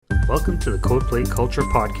Welcome to the CodePlay Culture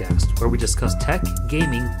podcast, where we discuss tech,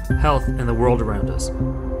 gaming, health, and the world around us.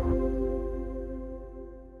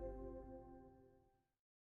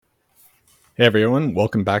 Hey everyone,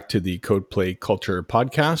 welcome back to the CodePlay Culture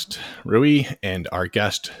podcast. Rui and our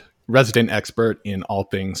guest, resident expert in all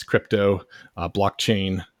things crypto,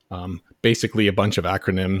 blockchain, basically a bunch of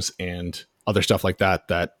acronyms and other stuff like that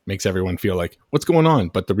that makes everyone feel like, what's going on?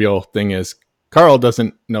 But the real thing is, Carl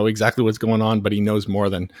doesn't know exactly what's going on, but he knows more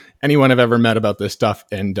than anyone I've ever met about this stuff.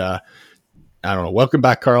 And I don't know. Welcome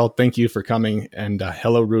back, Carl. Thank you for coming. And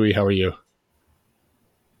hello, Rui. How are you?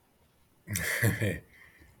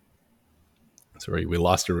 Sorry, we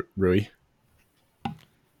lost Rui.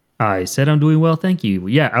 I said I'm doing well, thank you.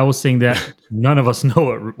 Yeah, I was saying that none of us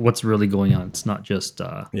know what's really going on. It's not just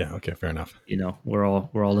yeah. Okay. Fair enough. You know, we're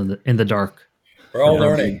all in the dark. We're all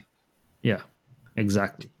learning. Yeah,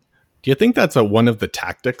 exactly. Do you think that's one of the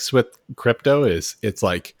tactics with crypto is it's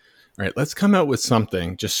like, all right, let's come out with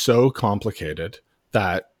something just so complicated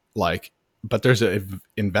that but there's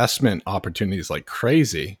investment opportunities like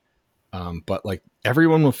crazy. But like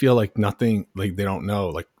everyone will feel like nothing, like they don't know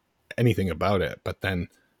like anything about it. But then,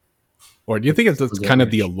 or do you think it's kind of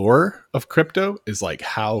the allure of crypto is like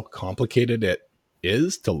how complicated it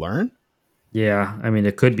is to learn? Yeah, I mean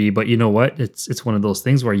it could be, but you know what? It's one of those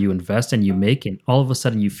things where you invest and you make, and all of a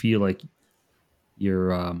sudden you feel like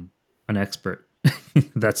you're an expert.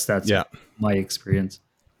 that's yeah. my experience.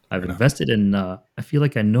 I've invested and I feel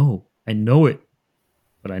like I know it,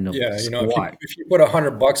 but I know. Yeah, you know, if you put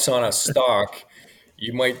 $100 on a stock,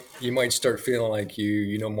 you might start feeling like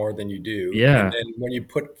you know more than you do. Yeah. And then when you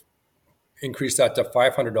increase that to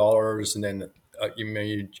 $500, and then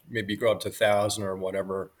you maybe grow up to 1,000 or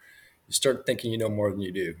whatever, you start thinking you know more than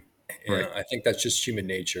you do. And I think that's just human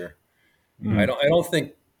nature. Mm-hmm. I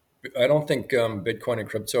don't think Bitcoin and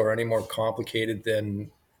crypto are any more complicated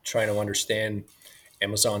than trying to understand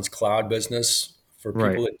Amazon's cloud business for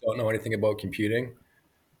people that don't know anything about computing,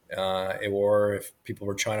 or if people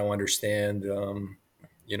were trying to understand,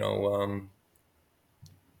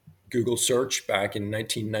 Google search back in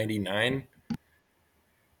 1999.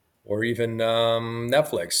 Or even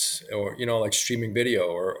Netflix, or like streaming video,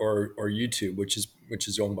 or YouTube, which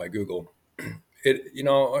is owned by Google.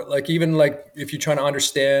 Even if you're trying to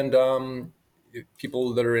understand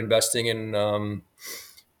people that are investing in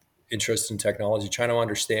interest in technology, trying to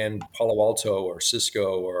understand Palo Alto or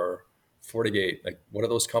Cisco or FortiGate, like what do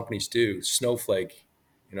those companies do? Snowflake,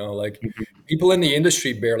 people in the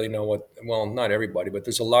industry barely know well, not everybody, but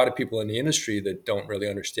there's a lot of people in the industry that don't really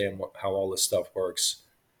understand how all this stuff works.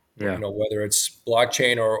 Yeah. Whether it's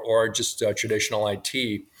blockchain or just traditional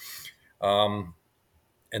IT. And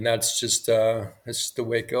that's just the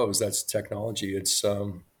way it goes. That's technology. It's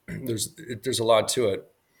there's a lot to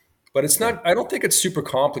it, but it's not. I don't think it's super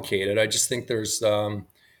complicated. I just think there's a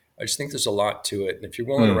lot to it. And if you're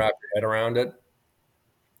willing to wrap your head around it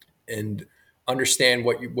and understand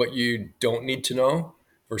what you don't need to know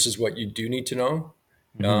versus what you do need to know,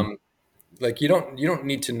 like you don't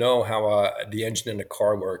need to know how the engine in a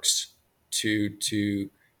car works to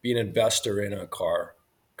be an investor in a car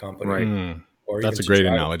company. Right. Or that's a great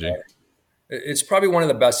analogy. It's probably one of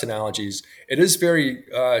the best analogies. It is very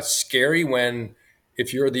scary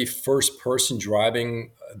if you're the first person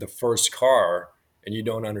driving the first car and you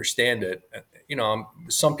don't understand it.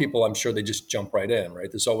 Some people, I'm sure they just jump right in, right?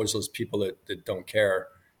 There's always those people that don't care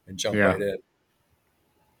and jump right in.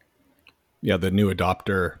 Yeah, the new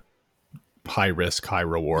adopter, high risk, high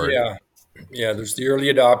reward. Yeah. There's the early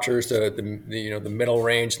adopters, the middle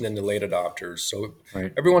range, and then the late adopters. So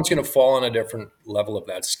everyone's going to fall on a different level of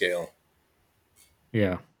that scale.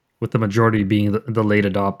 Yeah, with the majority being the late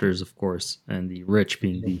adopters, of course, and the rich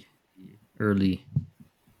being the early.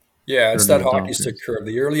 Yeah, it's that hockey stick curve.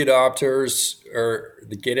 The early adopters are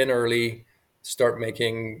the get in early, start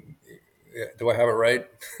making. Do I have it right?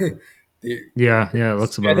 Yeah, it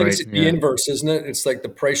looks about right. I think it's the inverse, isn't it? It's like the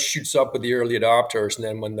price shoots up with the early adopters, and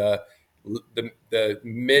then when the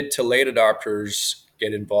mid to late adopters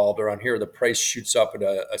get involved around here, the price shoots up at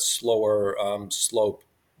a slower slope.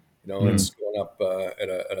 It's going up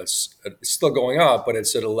it's still going up, but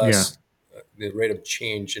it's at a less the rate of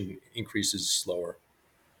change and increases slower.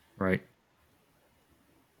 Right.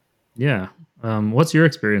 Yeah. What's your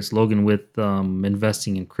experience, Logan, with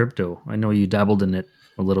investing in crypto? I know you dabbled in it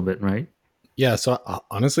a little bit, right? Yeah. So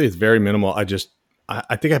honestly, it's very minimal.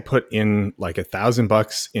 I think I put in like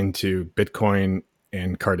 $1,000 into Bitcoin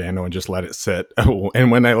and Cardano and just let it sit.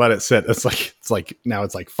 And when I let it sit, it's like now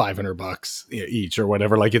it's like $500 each or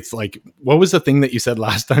whatever. Like it's like, what was the thing that you said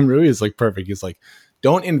last time, Rui? Is like perfect. It's like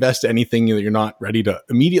don't invest anything that you're not ready to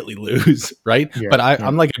immediately lose, right? Yeah. But Yeah.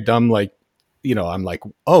 I'm like a dumb, like, I'm like,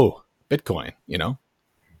 oh, Bitcoin,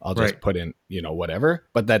 I'll Right. just put in, whatever.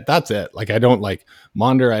 But that's it. Like, I don't like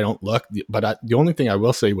monitor. I don't look. But the only thing I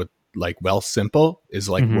will say with like Simple is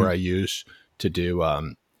like where Hmm. I use to do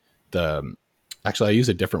the. Actually, I use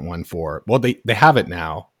a different one for. Well, they have it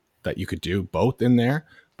now that you could do both in there.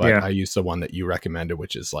 But Yeah. I use the one that you recommended,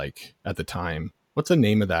 which is like at the time. What's the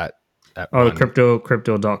name of that Oh, one?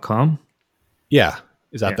 crypto.com. Yeah,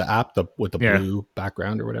 is that Yeah. the app with the Yeah. blue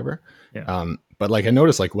background or whatever? Yeah. But like I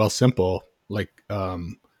noticed, like Simple, like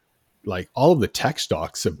all of the tech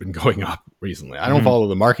stocks have been going up recently. I don't Hmm. follow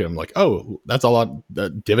the market. I'm like, oh, that's a lot. The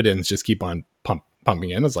dividends just keep on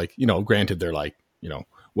pumping in. It's like, granted they're like,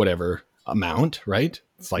 whatever amount, right?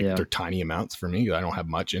 It's like Yeah. they're tiny amounts for me. I don't have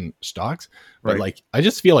much in stocks, but Right. like I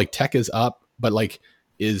just feel like tech is up, but like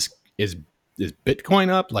is is is Bitcoin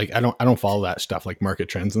up? Like I don't follow that stuff, like market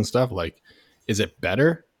trends and stuff. Like, is it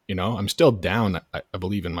better? I'm still down. I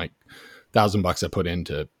believe in like $1,000 I put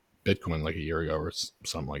into Bitcoin like a year ago or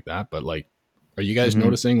something like that. But like, are you guys Hmm.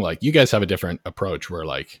 noticing, like, you guys have a different approach where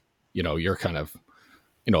like, you're kind of,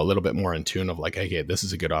 a little bit more in tune of like, okay, this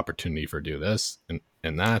is a good opportunity for do this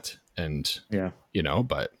and that. And, Yeah.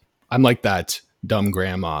 but I'm like that dumb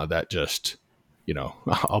grandma that just,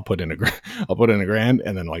 I'll put in I'll put in a grand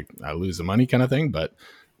and then like I lose the money kind of thing. But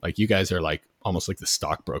like you guys are like almost like the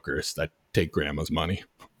stockbrokers that take grandma's money.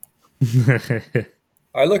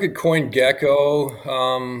 I look at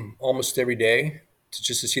CoinGecko almost every day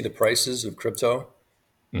to see the prices of crypto.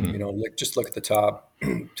 Mm-hmm. Just look at the top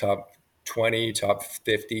top 20, top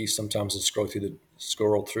 50. Sometimes I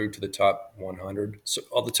scroll through to the top 100. So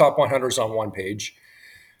all the top 100 is on one page.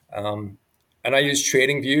 And I use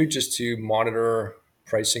TradingView just to monitor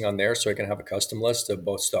pricing on there so I can have a custom list of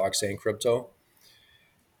both stocks and crypto.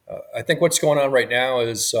 I think what's going on right now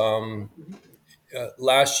is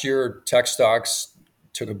last year tech stocks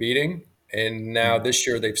took a beating, and now Mm-hmm. this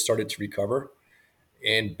year they've started to recover.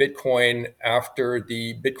 And Bitcoin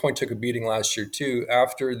took a beating last year too,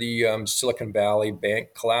 after the Silicon Valley bank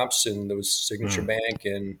collapse, and there was Signature Mm. Bank,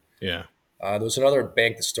 and Yeah. there was another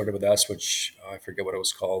bank that started with S, which I forget what it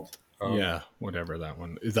was called. Yeah, whatever that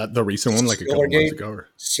one is. That the recent one, like a couple months Silvergate, ago. Or?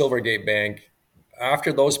 Silvergate Bank.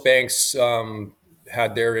 After those banks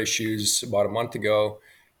had their issues about a month ago,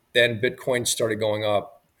 then Bitcoin started going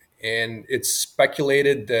up, and it's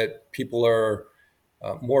speculated that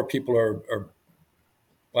more people are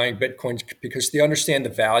buying Bitcoins because they understand the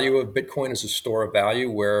value of Bitcoin as a store of value.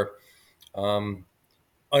 Where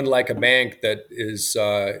unlike a bank that is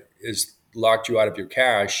locked you out of your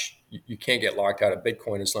cash, you can't get locked out of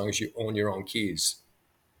Bitcoin as long as you own your own keys.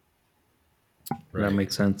 That Right.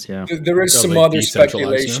 makes sense. Yeah. There is Of some the other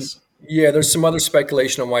speculation. decentralizedness. Yeah, there's some other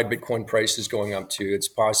speculation on why Bitcoin price is going up too. It's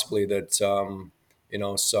possibly that some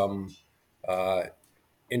uh,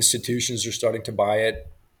 institutions are starting to buy it.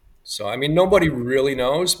 So I mean, nobody really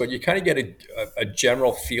knows, but you kind of get a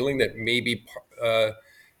general feeling that maybe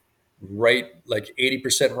right, like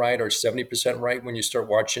 80% right or 70% right when you start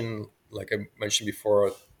watching, like I mentioned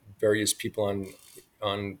before, various people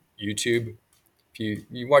on YouTube. If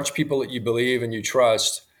you watch people that you believe and you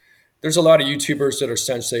trust, there's a lot of YouTubers that are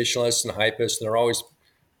sensationalists and hypists, and they're always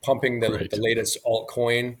pumping the Right. latest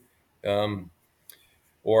altcoin, um,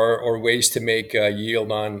 or ways to make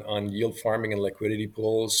yield on yield farming and liquidity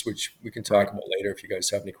pools, which we can talk Right. about later if you guys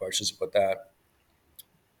have any questions about that.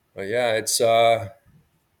 But yeah, Yeah.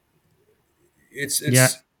 it's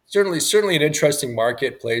certainly an interesting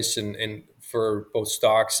marketplace, and for both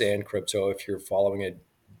stocks and crypto if you're following it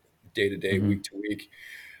day to day, Hmm. week to week.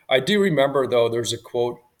 I do remember though, there's a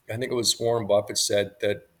quote, I think it was Warren Buffett said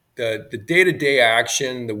that the day to day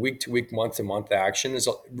action, the week to week, month to month action is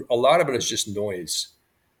a lot of it is just noise.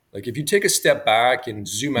 Like if you take a step back and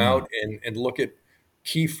zoom Mm. out and look at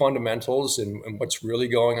key fundamentals and what's really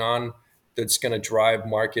going on, that's going to drive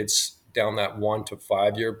markets down that 1 to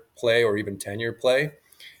 5 year play or even 10-year play,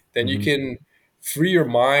 then you Hmm. can free your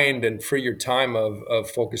mind and free your time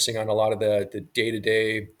of focusing on a lot of the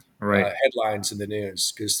day-to-day Right. headlines in the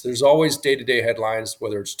news, because there's always day-to-day headlines,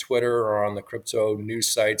 whether it's Twitter or on the crypto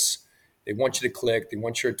news sites. They want you to click, they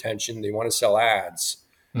want your attention, they want to sell ads,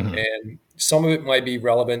 Hmm. and some of it might be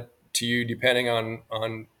relevant to you depending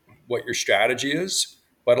on what your strategy is,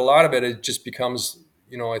 but a lot of it just becomes,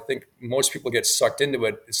 I think most people get sucked into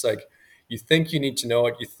it. It's like you think you need to know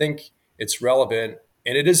it, you think it's relevant,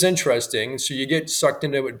 and it is interesting, so you get sucked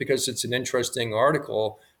into it because it's an interesting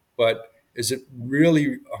article, but is it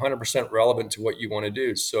really 100% relevant to what you want to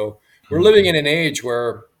do? So we're Hmm. living in an age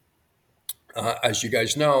where as you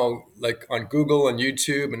guys know, like on Google and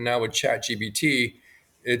YouTube and now with ChatGPT,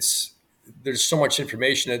 it's there's so much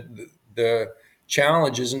information that the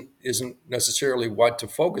challenge isn't necessarily what to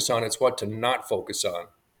focus on, it's what to not focus on.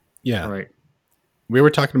 Yeah. Right. We were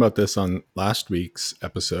talking about this on last week's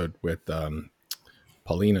episode with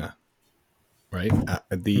Paulina, right?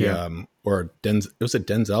 Yeah. It was a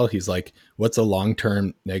Denzel. He's like, what's a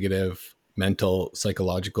long-term negative mental,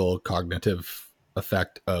 psychological, cognitive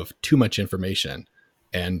effect of too much information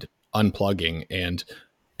and unplugging? And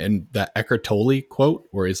that Eckhart Tolle quote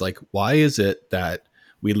where he's like, why is it that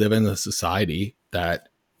we live in a society that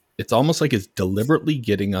it's almost like it's deliberately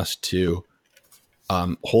getting us to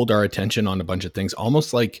hold our attention on a bunch of things,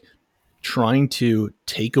 almost like trying to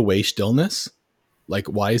take away stillness. Like,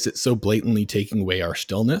 why is it so blatantly taking away our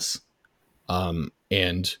stillness?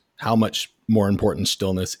 And how much more important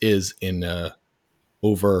stillness is in a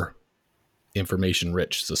over information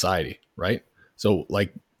rich society, right? So,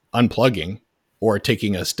 like unplugging or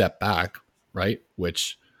taking a step back, right?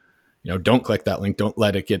 Which, don't click that link, don't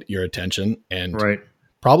let it get your attention. And Right.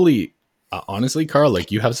 probably, honestly, Carl, like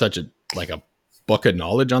you have such a book of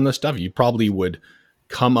knowledge on this stuff. You probably would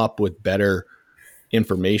come up with better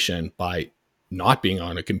information by not being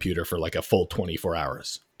on a computer for like a full 24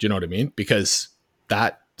 hours. Do you know what I mean? Because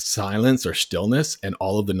that silence or stillness and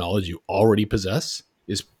all of the knowledge you already possess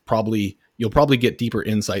is probably, you'll probably get deeper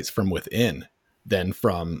insights from within than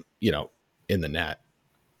from, in the net.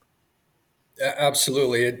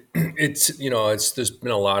 Absolutely. It's there's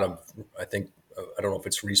been a lot of, I think, I don't know if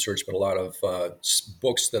it's research, but a lot of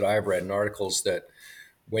books that I've read and articles that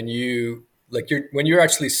when you're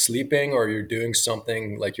actually sleeping or you're doing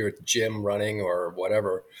something like you're at the gym running or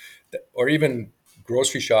whatever, or even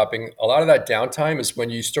grocery shopping, a lot of that downtime is when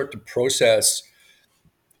you start to process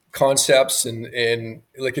concepts and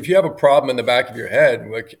like if you have a problem in the back of your head,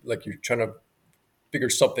 like you're trying to figure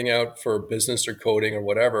something out for business or coding or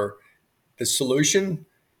whatever, the solution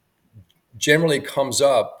generally comes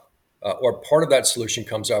up, or part of that solution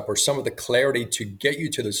comes up, or some of the clarity to get you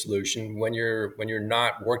to the solution when you're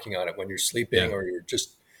not working on it, when you're sleeping, Yeah. or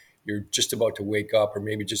you're just about to wake up, or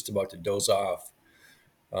maybe just about to doze off.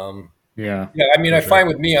 Yeah. Yeah, I mean, For I sure. find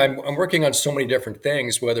with me, I'm working on so many different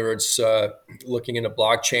things, whether it's looking into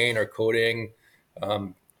blockchain or coding,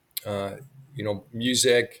 um, uh,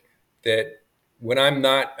 music. That when I'm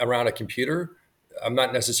not around a computer, I'm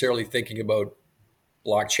not necessarily thinking about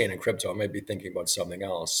blockchain and crypto. I might be thinking about something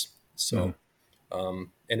else. Mhm. So,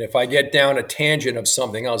 and if I get down a tangent of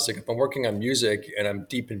something else, like if I'm working on music and I'm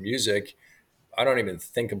deep in music, I don't even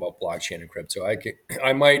think about blockchain and crypto.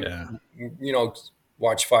 I might, Yeah. you know,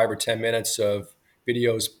 watch 5 or 10 minutes of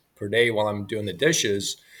videos per day while I'm doing the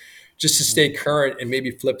dishes, just to stay current and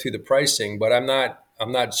maybe flip through the pricing. But I'm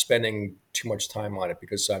not spending too much time on it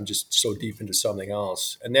because I'm just so deep into something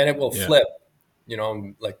else. And then it will Yeah. flip.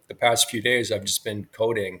 Like the past few days, I've just been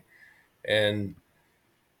coding, and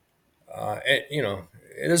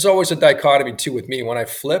there's always a dichotomy too with me. When I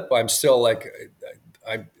flip, I'm still like,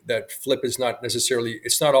 that flip is not necessarily.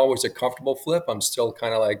 It's not always a comfortable flip. I'm still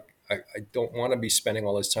kind of like, I don't want to be spending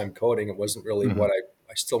all this time coding. It wasn't really Mhm. what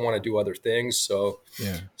I still want to do other things. So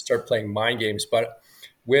Yeah. start playing mind games. But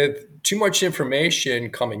with too much information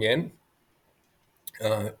coming in,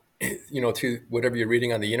 uh, through whatever you're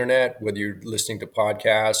reading on the internet, whether you're listening to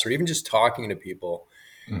podcasts or even just talking to people,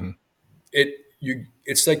 Mhm.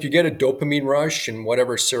 it's like you get a dopamine rush and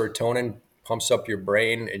whatever serotonin pumps up your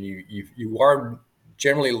brain, and you are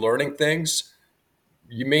generally learning things.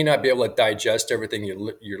 You may not be able to digest everything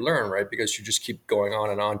you learn, right? Because you just keep going on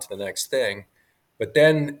and on to the next thing. But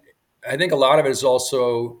then I think a lot of it is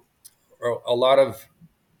also, or a lot of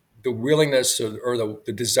the willingness, or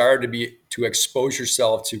the desire to expose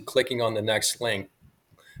yourself to clicking on the next link,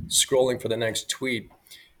 scrolling for the next tweet,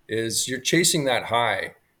 is you're chasing that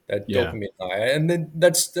high, that Yeah. dopamine high. And then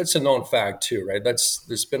that's a known fact too, right?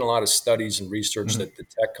 There's been a lot of studies and research Mhm. that the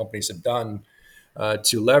tech companies have done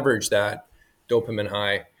to leverage that dopamine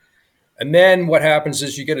high. And then what happens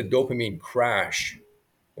is you get a dopamine crash,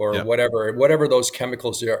 or Yeah. whatever those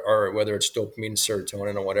chemicals are, whether it's dopamine,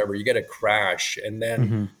 serotonin, or whatever. You get a crash, and then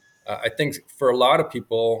Hmm. I think for a lot of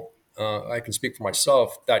people, I can speak for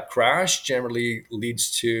myself, that crash generally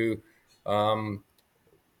leads to um,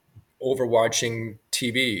 overwatching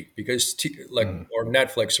TV, because Mhm. or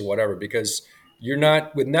Netflix or whatever, because you're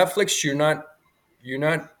not with Netflix, you're not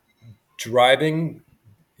driving,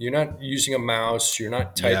 you're not using a mouse, you're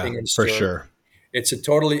not Yeah. typing in For search. sure. It's a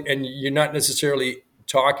totally, and you're not necessarily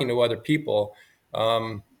talking to other people.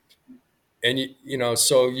 Um, and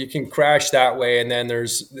so you can crash that way. And then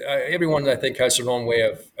there's everyone, I think, has their own way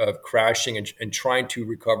of crashing and trying to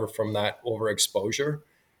recover from that overexposure.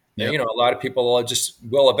 And, Yep. a lot of people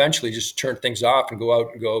will eventually just turn things off and go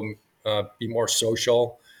out and go be more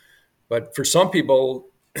social. But for some people,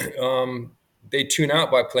 they tune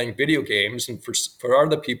out by playing video games, and for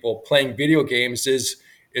other people, playing video games is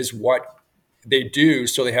what they do.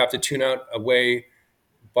 So they have to tune out away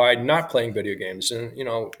by not playing video games, and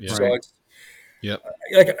Yeah. so Right. it's Yep.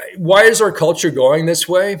 like, why is our culture going this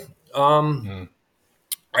way? Mm.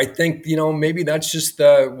 I think maybe that's just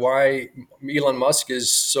why Elon Musk is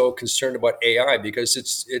so concerned about AI, because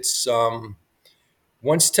it's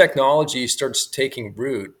once technology starts taking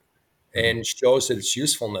root Mm. and shows that its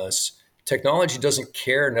usefulness, technology doesn't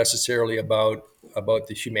care necessarily about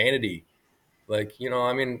the humanity. Like,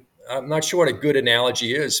 I mean, I'm not sure what a good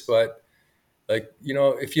analogy is, but like,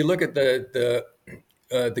 if you look at the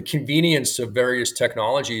convenience of various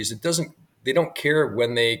technologies, they don't care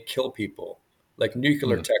when they kill people, like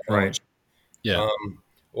nuclear Mm. Right. technology, Yeah.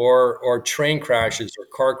 or train crashes or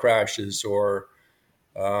car crashes, or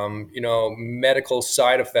medical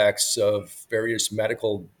side effects of various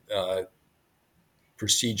medical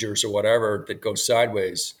procedures or whatever that go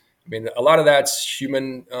sideways. I mean, a lot of that's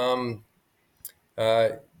uh,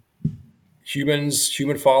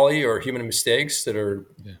 human folly or human mistakes that are,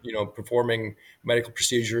 Yeah. performing medical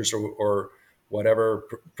procedures, or whatever,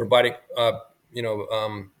 providing, you know,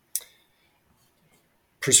 um,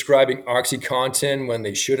 prescribing OxyContin when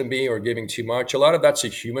they shouldn't be, or giving too much. A lot of that's a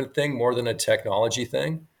human thing more than a technology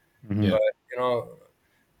thing. Hmm. Yeah. But,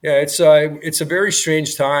 yeah, it's a very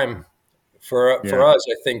strange time for Yeah. us.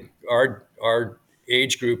 I think our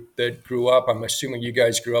age group that grew up. I'm assuming you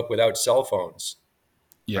guys grew up without cell phones.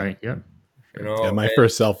 Yeah. Right. Yeah. You Sure. Yeah. know, My and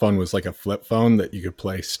first cell phone was like a flip phone that you could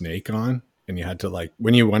play Snake on. And you had to, like,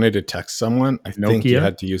 when you wanted to text someone, I think you Nokia.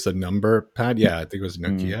 had to use a number pad. Yeah, I think it was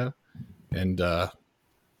Mm. Nokia. And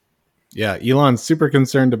yeah, Elon's super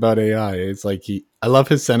concerned about AI. It's like I love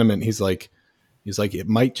his sentiment. He's like, it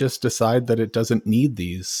might just decide that it doesn't need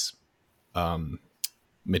these um,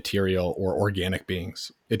 material or organic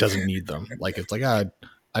beings. It doesn't need them. Like, it's like, I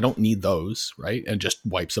don't need those, right? And just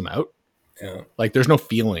wipes them out. yeah, Like, there's no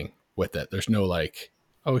feeling with it. There's no like,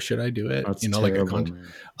 oh, should I do it? That's Like a terrible, con. man.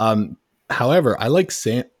 Um, However, I like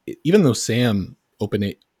Sam. Even though Sam, open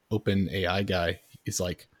AI guy, is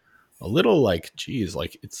like a little like, geez,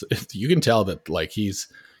 like it's you can tell that like he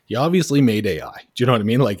obviously made AI. Do you know what I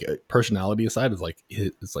mean? Like, personality aside, is like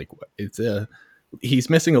it's like it's a he's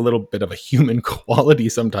missing a little bit of a human quality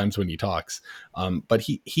sometimes when he talks. But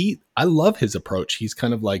I love his approach. He's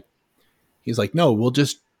like, no, we'll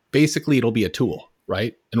just basically it'll be a tool,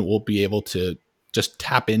 right? And we'll be able to just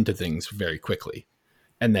tap into things very quickly.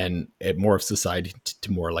 And then it morphs society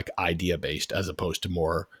to more like idea based as opposed to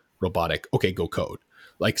more robotic. Okay, go code.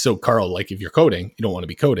 Like, so Carl, like if you're coding, you don't want to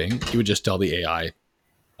be coding. You would just tell the AI,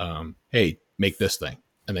 hey, make this thing.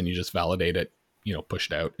 And then you just validate it,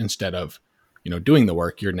 push it out instead of, doing the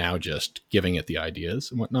work. You're now just giving it the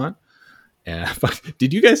ideas and whatnot. And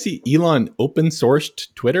did you guys see Elon open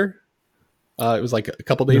sourced Twitter? It was like a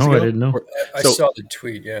couple days No, I ago. didn't know. I So saw the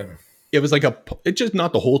tweet. Yeah, it was like it's just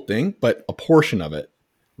not the whole thing, but a portion of it,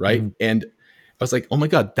 right? Mhm. And I was like, oh my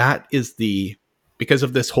god, that is because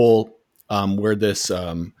of this whole where this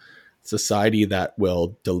society that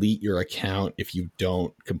will delete your account if you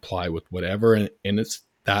don't comply with whatever, and it's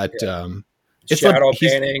that yeah. it's like Shadow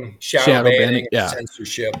he's banning, shadow shadow banning, banning, and yeah.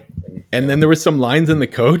 censorship. And, And then there was some lines in the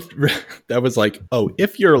code that was like, oh,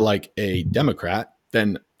 if you're like a Democrat,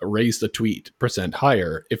 then raise the tweet percent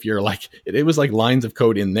higher. If you're like, it was like lines of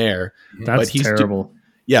code in there, Mhm. but That's terrible.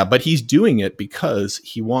 yeah, but he's doing it because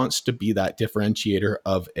he wants to be that differentiator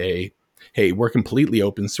of hey, we're completely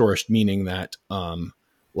open sourced, meaning that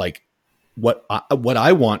like what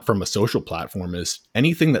I want from a social platform is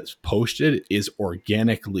anything that's posted is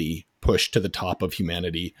organically pushed to the top of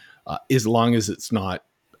humanity, as long as it's not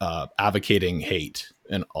advocating hate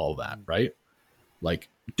and all that, right? Like,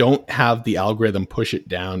 don't have the algorithm push it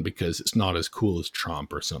down because it's not as cool as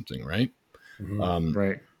Trump or something, right? Mhm. Um,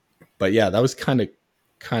 Right. but yeah, that was kind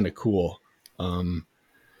of cool. Um,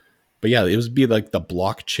 but yeah, it would be like the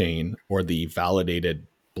blockchain or the validated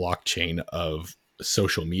blockchain of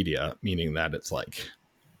social media, meaning that it's like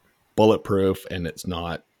bulletproof and it's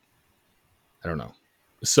not, I don't know,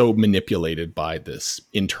 so manipulated by this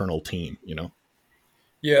internal team.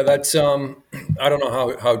 Yeah, that's I don't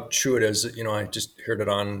know how true it is. I just heard it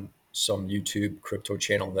on some YouTube crypto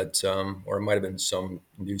channel that, or it might have been some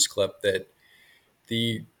news clip, that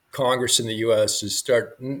the Congress in the U.S.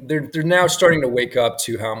 they're now starting to wake up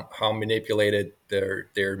to how manipulated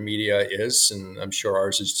their media is, and I'm sure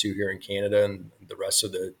ours is too here in Canada and the rest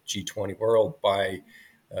of the G20 world, by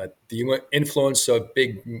the influence of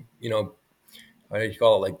big how do you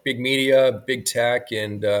call it, like big media, big tech,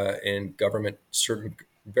 and government, certain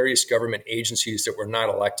various government agencies that were not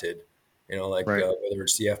elected. Like Right. whether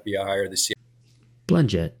it's the FBI or the CIA.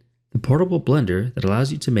 Blendjet, the portable blender that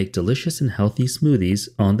allows you to make delicious and healthy smoothies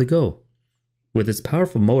on the go. With its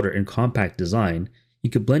powerful motor and compact design, you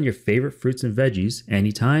can blend your favorite fruits and veggies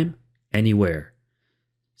anytime, anywhere.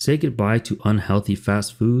 Say goodbye to unhealthy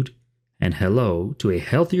fast food and hello to a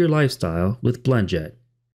healthier lifestyle with Blendjet.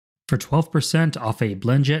 For 12% off a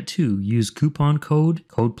Blendjet 2, use coupon code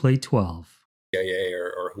CodePlay12.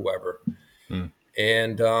 or whoever. Mm.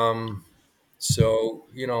 And so,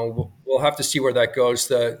 we'll have to see where that goes.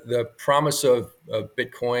 The promise of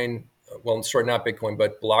Bitcoin, well, sorry, not Bitcoin,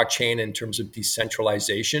 but blockchain in terms of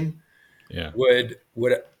decentralization Yeah. would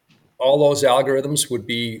all those algorithms would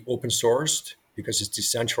be open sourced because it's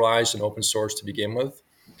decentralized and open source to begin with.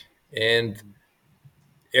 And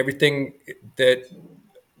everything that,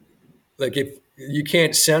 like, if you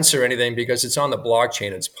can't censor anything because it's on the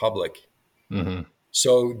blockchain, it's public. Mm-hmm.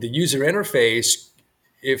 So the user interface,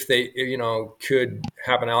 if they, could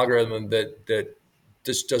have an algorithm that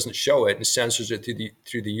just doesn't show it and censors it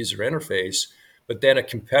through the user interface, but then a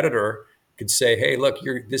competitor could say, "Hey, look,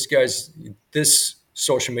 this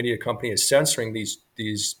social media company is censoring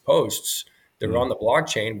these posts. They're on the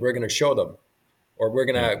blockchain. We're going to show them, or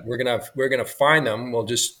Yeah. we're gonna find them. We'll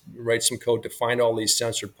just write some code to find all these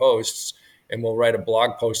censored posts, and we'll write a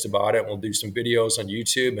blog post about it. We'll do some videos on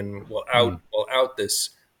YouTube, and Mm. we'll out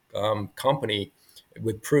this company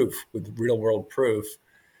with proof, with real world proof."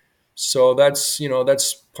 So that's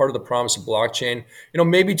part of the promise of blockchain.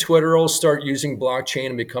 Maybe Twitter will start using blockchain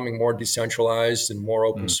and becoming more decentralized and more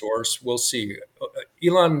open Mm. source. We'll see.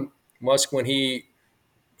 Elon Musk, when he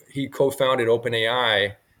co-founded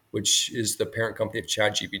OpenAI, which is the parent company of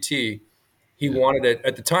ChatGPT. He Yeah. wanted it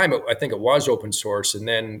at the time. I think it was open source, and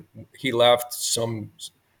then he left some.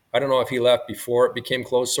 I don't know if he left before it became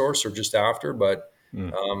closed source or just after, but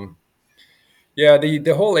Mm. yeah,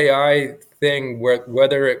 the whole AI thing,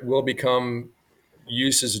 whether it will become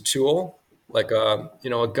used as a tool, like a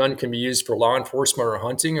gun can be used for law enforcement or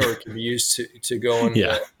hunting, or it can be used to go and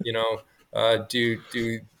Yeah. do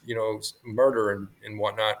murder and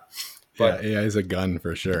whatnot. Yeah. But AI is a gun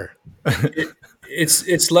for sure.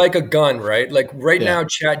 it's like a gun, right? Like right Yeah. now,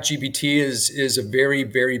 Chat GPT is a very,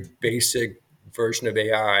 very basic version of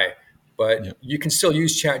AI, Yeah. but you can still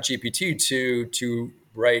use Chat GPT to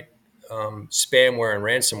write spamware and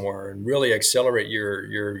ransomware and really accelerate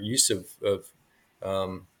your use of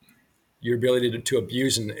your ability to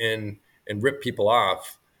abuse and rip people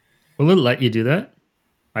off. Will it let you do that?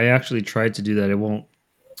 I actually tried to do that. It won't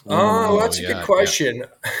allow Oh, me. Oh that's a good yeah. Yeah. question.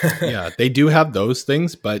 Yeah, they do have those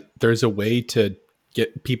things, but there's a way to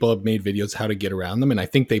get people have made videos how to get around them, and I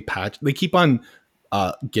think they keep on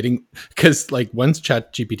getting because like once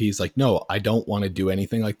Chat GPT is like, no, I don't want to do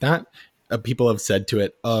anything like that. People have said to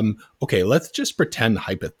it, okay, let's just pretend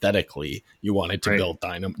hypothetically you wanted to Right. build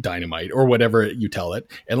dynamite or whatever you tell it,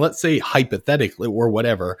 and let's say hypothetically or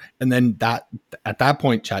whatever, and then that at that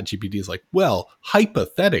point, Chat GPT is like, well,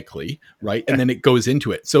 hypothetically, right, and then it goes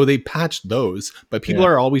into it. So they patched those, but people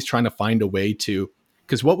Yeah. are always trying to find a way to,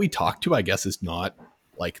 because what we talk to, I guess, is not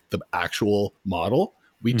like the actual model.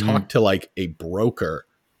 We Hmm. talk to like a broker,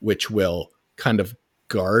 which will kind of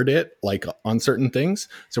guard it like on certain things.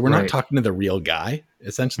 So we're not Right. talking to the real guy.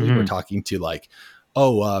 Essentially, we're Hmm. talking to like,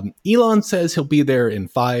 oh, Elon says he'll be there in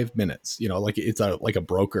 5 minutes. Like it's like a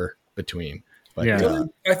broker between. But Yeah. Really?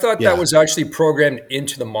 I thought that yeah, was actually programmed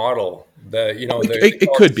into the model. They it call it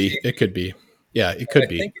could the be. It safety. could be. Yeah, it could I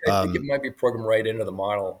be. think I think it might be programmed right into the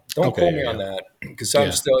model. Don't Okay. quote me Yeah. on Yeah. that because I'm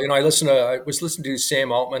Yeah. still, I was listening to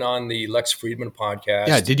Sam Altman on the Lex Friedman Yeah.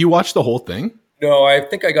 podcast. Did you watch the whole thing? No, I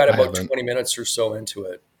think I got I about haven't. 20 minutes or so into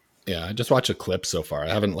it. Yeah, I just watched a clip so far. I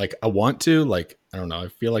haven't like I want to like I don't know. I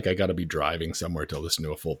feel like I got to be driving somewhere to listen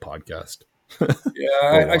to a full podcast Yeah,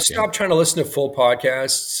 or I walking. stopped trying to listen to full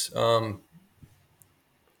podcasts.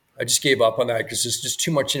 I just gave up on that because there's just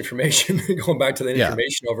too much information. Going back to the Yeah.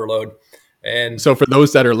 information overload, and So for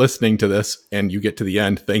those that are listening to this and you get to the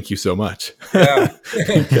end, thank you so much. yeah.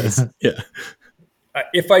 Because yeah,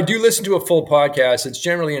 If I do listen to a full podcast, it's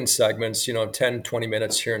generally in segments, 10, 20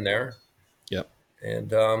 minutes here and there. yep,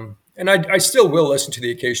 And I still will listen to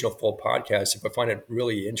the occasional full podcast if I find it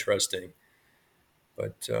really interesting.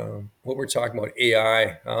 But what we're talking about,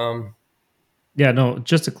 AI. Yeah. No.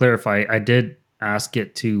 Just to clarify, I did ask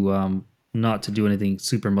it to not to do anything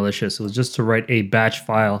super malicious. It was just to write a batch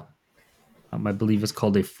file. I believe it's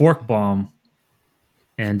called a fork bomb,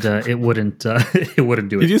 and it wouldn't. It wouldn't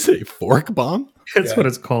do did it. you say fork bomb? That's Yeah. what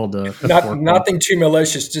it's called. A fork. Nothing too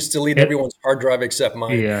malicious. Just delete It- everyone's hard drive except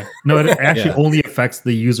mine. Yeah. No, it actually Yeah. only affects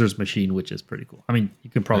the user's machine, which is pretty cool. I mean, you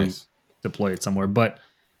can probably Nice. deploy it somewhere, but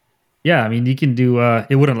yeah, I mean, you can do.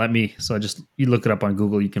 It wouldn't let me, so you look it up on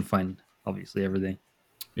Google. You can find obviously everything.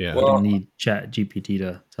 Yeah. You don't Well, need Chat GPT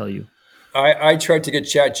to tell you. I tried to get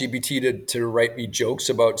ChatGPT to write me jokes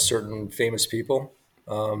about certain famous people,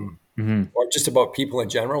 Hmm. or just about people in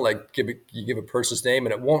general. Like you give a person's name,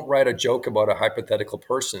 and it won't write a joke about a hypothetical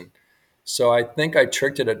person. So I think I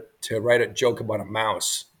tricked it to write a joke about a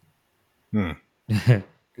mouse Hmm.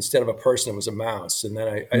 instead of a person. It was a mouse, and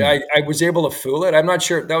then Hmm. I was able to fool it. I'm not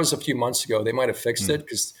sure, that was a few months ago. They might have fixed Hmm. it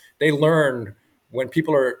because they learn when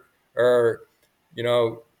people are you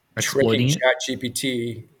know tricking Exploiting it.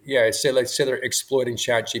 ChatGPT. Yeah, say they're exploiting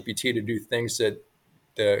ChatGPT to do things that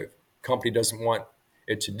the company doesn't want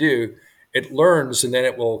it to do. It learns and then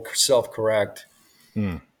it will self-correct.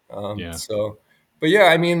 Hmm. Yeah. So, but yeah,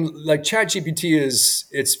 I mean, like ChatGPT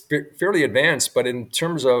it's fairly advanced, but in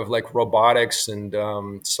terms of like robotics and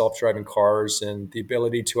self-driving cars and the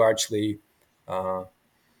ability to actually,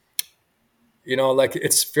 like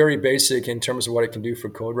it's very basic in terms of what it can do for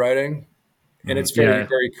code writing, and Hmm. it's very Yeah,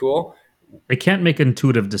 very cool. it can't make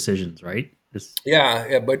intuitive decisions, right?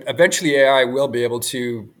 Yeah, but eventually AI will be able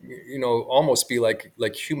to, almost be like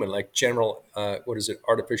human, like general, what is it,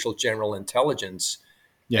 artificial general intelligence,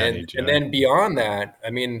 Yeah. An and AGI. then beyond that, I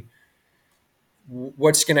mean,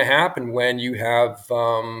 what's going to happen when you have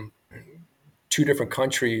two different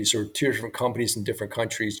countries or two different companies in different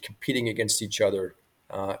countries competing against each other,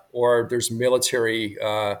 or there's military,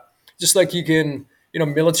 just like you can,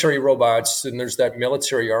 military robots, and there's that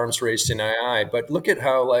military arms race in AI. But look at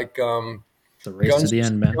how like It's a race to guns the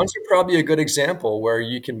end, man. guns are probably a good example where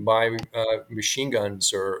you can buy machine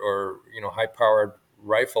guns or high powered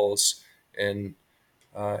rifles, and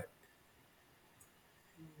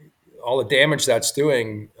all the damage that's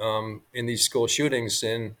doing in these school shootings.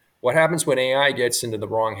 And what happens when AI gets into the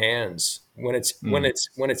wrong hands? Hmm.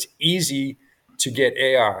 When it's easy to get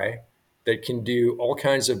AI that can do all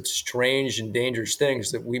kinds of strange and dangerous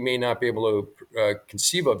things that we may not be able to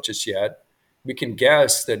conceive of just yet. We can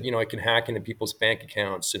guess that it can hack into people's bank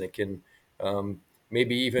accounts, and it can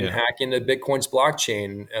maybe even Yeah. hack into Bitcoin's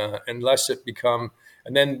blockchain, unless it become.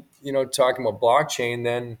 And then talking about blockchain,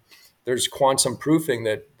 then there's quantum proofing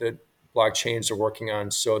that blockchains are working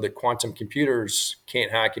on, so that quantum computers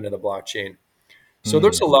can't hack into the blockchain. So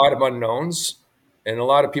there's Hmm. a lot of unknowns, and a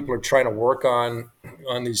lot of people are trying to work on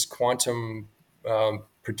these quantum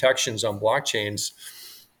protections on blockchains.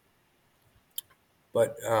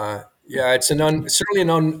 But yeah, it's certainly an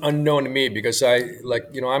unknown to me, because I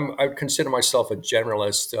consider myself a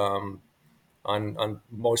generalist on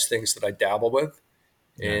most things that I dabble with.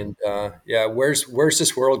 Yeah. And yeah, where's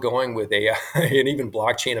this world going with AI and even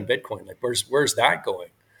blockchain and Bitcoin? Like, where's that going?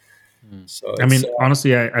 Mm. So I it's mean,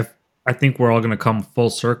 honestly, I think we're all going to come full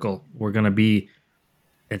circle. We're going to be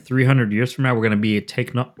in 300 years from now. We're going to be a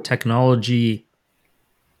technology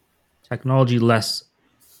less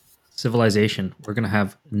civilization. We're going to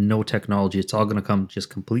have no technology. It's all going to come just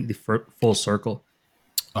completely full circle.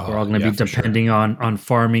 We're all Oh, going to yeah, be for sure. depending on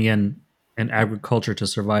farming and agriculture to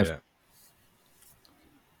survive. Yeah.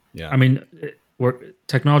 Yeah. I mean,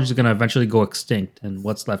 technology is going to eventually go extinct, and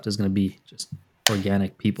what's left is going to be just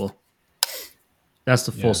organic people. That's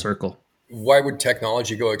the full Yeah. circle. why would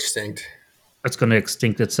technology go extinct? It's going to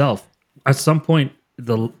extinct itself. At some point,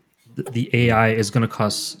 the AI is going to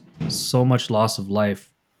cause so much loss of life.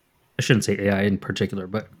 I shouldn't say AI in particular,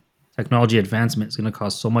 but technology advancement is going to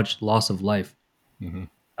cause so much loss of life Hmm.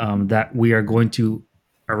 that we are going to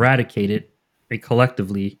eradicate it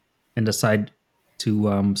collectively and decide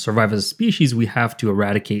to survive as a species. We have to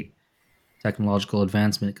eradicate technological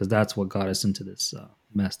advancement because that's what got us into this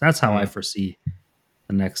mess. That's how I foresee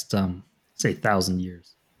the next, say, 1,000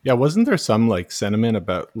 years. Yeah. Wasn't there some like sentiment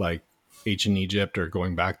about like ancient Egypt or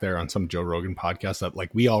going back there on some Joe Rogan podcast that like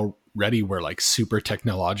we already were like super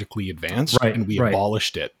technologically advanced Right, and we right,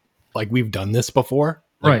 abolished it? Like we've done this before,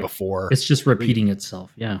 like right. before It's just repeating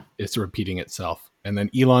itself. Yeah. it's repeating itself. And then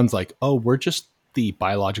Elon's like, oh, we're just the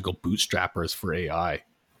biological bootstrappers for AI,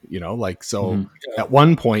 like, so Hmm. Yeah. at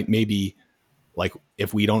one point, maybe like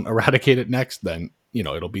if we don't eradicate it next, then,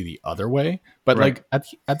 it'll be the other way. But Right. like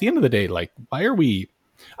at the end of the day, like, why are we,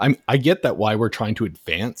 I get that why we're trying to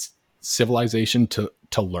advance civilization to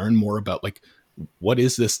learn more about like, what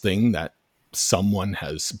is this thing that someone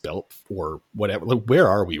has built or whatever, like where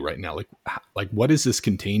are we right now, like what is this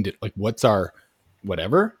contained in? Like what's our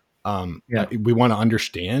whatever, Yeah. we want to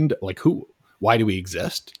understand like why do we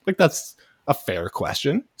exist, like that's a fair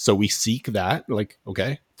question, so we seek that, like,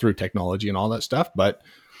 okay, through technology and all that stuff. But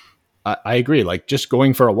I agree. Like just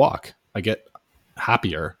going for a walk, I get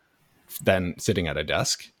happier than sitting at a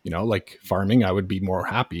desk. Like farming, I would be more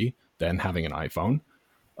happy than having an iPhone.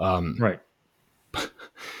 Right. I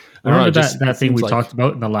don't Remember know, that thing we talked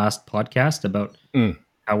about in the last podcast about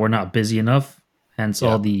how we're not busy enough, hence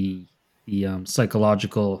all the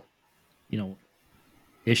psychological,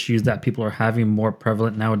 issues that people are having more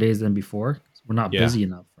prevalent nowadays than before. We're not busy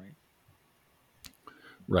enough, right?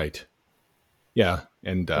 Right. Yeah,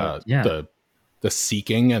 and the the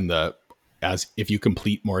seeking and as if you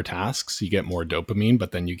complete more tasks, you get more dopamine,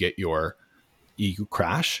 but then you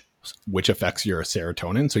crash, which affects your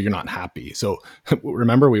serotonin, so you're not happy. So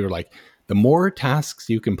remember, we were like, the more tasks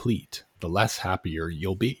you complete, the less happier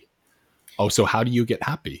you'll be. Oh, so how do you get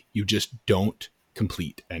happy? You just don't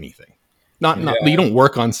complete anything. Not you don't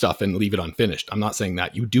work on stuff and leave it unfinished. I'm not saying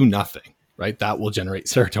that. You do nothing, right? That will generate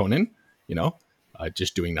serotonin,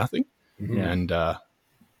 just doing nothing. And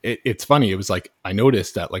it's funny. It was like, I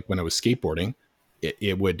noticed that like when I was skateboarding,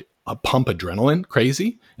 it would pump adrenaline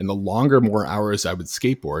crazy. And the more hours I would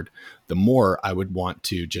skateboard, the more I would want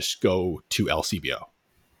to just go to LCBO.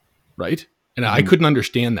 Right. And I couldn't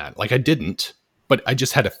understand that. Like I didn't, but I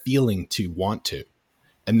just had a feeling to want to.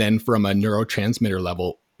 And then from a neurotransmitter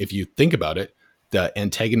level, if you think about it, the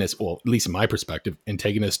antagonist, well, at least in my perspective,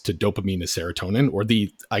 antagonist to dopamine is serotonin, or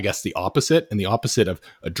the opposite. And the opposite of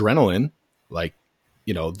adrenaline, like,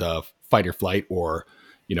 the fight or flight or,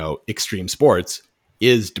 extreme sports,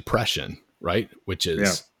 is depression, right? Which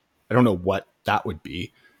is, I don't know what that would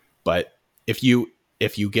be, but if you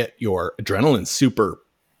get your adrenaline super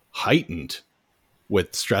heightened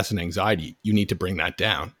with stress and anxiety, you need to bring that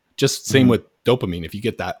down. Just same with dopamine. If you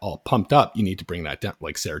get that all pumped up, you need to bring that down,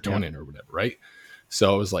 like serotonin or whatever, right?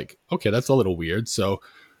 So I was like, okay, that's a little weird. So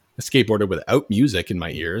I skateboarded without music in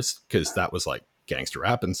my ears because that was like gangster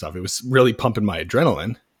rap and stuff. It was really pumping my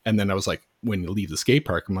adrenaline. And then I was like, when you leave the skate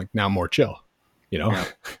park, I'm like, now I'm more chill,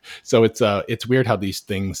 So it's weird how these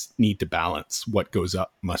things need to balance. What goes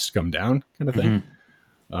up must come down, kind of thing.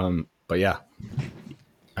 But yeah,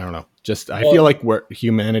 I don't know. I feel like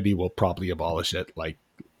humanity will probably abolish it, like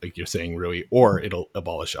you're saying, Rui, or it'll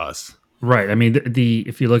abolish us. Right. I mean,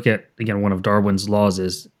 if you look at, again, one of Darwin's laws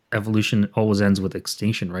is evolution always ends with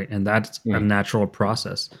extinction, right? And that's a natural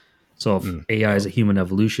process. So if AI is a human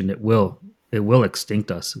evolution, it will extinct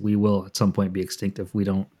us. We will at some point be extinct if we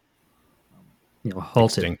don't,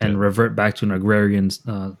 halt it and revert back to an agrarian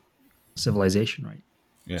civilization, right?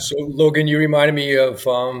 Yeah. So Logan, you reminded me of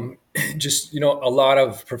just, a lot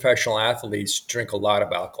of professional athletes drink a lot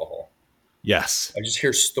of alcohol. Yes. I just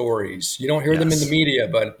hear stories. You don't hear them in the media,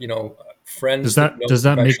 but, friends. Does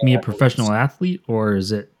that make me a professional athlete, or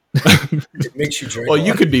is it? It makes you drink. Well,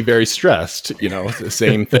 you could be very stressed, the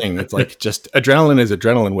same thing. It's like just adrenaline is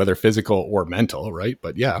adrenaline, whether physical or mental, right?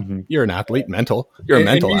 But you're an athlete, you're a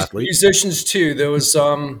mental athlete. Musicians too. There was,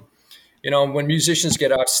 when musicians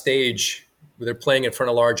get off stage, they're playing in front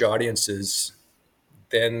of large audiences,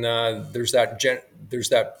 then there's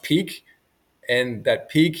that peak, and that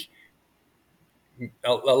peak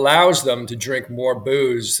allows them to drink more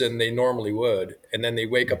booze than they normally would. And then they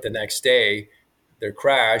wake up the next day, they're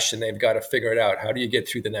crashed, and they've got to figure it out. How do you get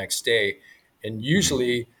through the next day? And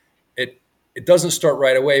usually it doesn't start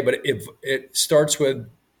right away, but it starts with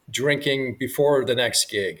drinking before the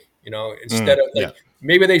next gig, instead of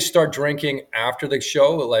maybe they start drinking after the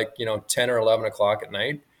show, like, 10 or 11 o'clock at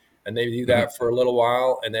night. And they do that for a little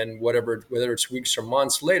while. And then whether it's weeks or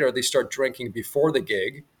months later, they start drinking before the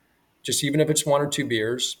gig, just even if it's one or two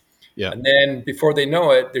beers. Yeah. And then before they know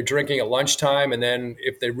it, they're drinking at lunchtime. And then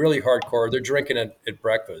if they're really hardcore, they're drinking at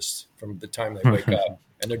breakfast from the time they wake up,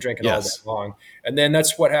 and they're drinking all day long. And then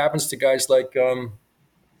that's what happens to guys like,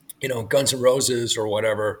 Guns N' Roses or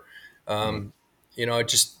whatever. It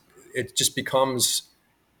just becomes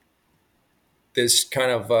this kind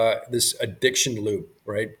of this addiction loop,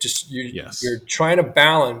 right? Just you're trying to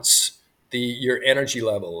balance your energy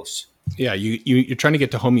levels. Yeah, you're trying to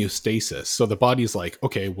get to homeostasis. So the body's like,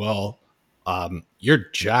 okay, well, you're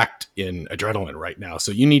jacked in adrenaline right now,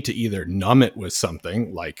 so you need to either numb it with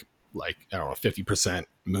something like I don't know, 50%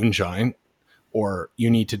 moonshine, or you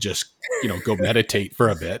need to just go meditate for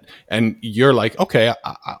a bit. And you're like, okay,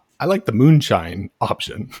 I like the moonshine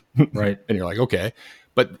option, right? And you're like, okay.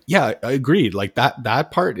 But yeah, I agreed. Like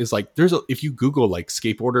that part is like, if you Google like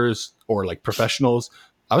skateboarders or like professionals,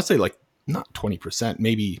 I would say like not 20%,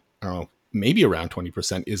 maybe, I don't know, maybe around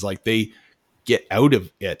 20% is like they get out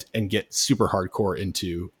of it and get super hardcore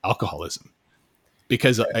into alcoholism.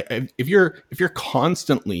 Because if you're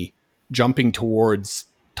constantly jumping towards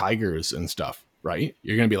tigers and stuff, right?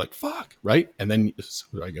 You're going to be like, fuck, right? And then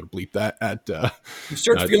I got to bleep that at, You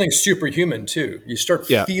start feeling superhuman too. You start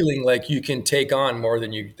yeah. feeling like you can take on more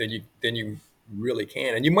than you really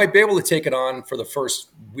can, and you might be able to take it on for the first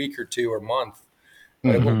week or two or month,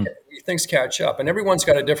 but it won't, things catch up, and everyone's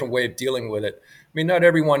got a different way of dealing with it. I mean, not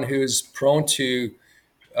everyone who's prone to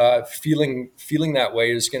feeling that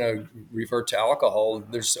way is going to revert to alcohol.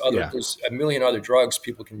 There's a million other drugs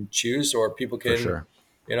people can choose, or people For can, sure.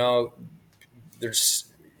 you know, there's,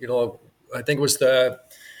 I think it was the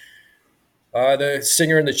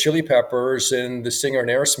singer in the Chili Peppers and the singer in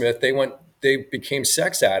Aerosmith. They became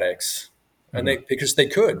sex addicts, and because they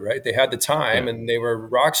could, right? They had the time, and they were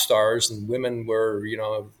rock stars, and women were,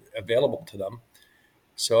 available to them.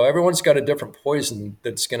 So everyone's got a different poison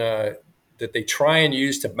that they try and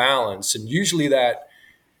use to balance, and usually that,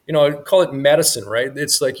 call it medicine, right?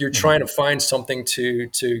 It's like you're trying to find something to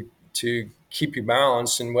keep you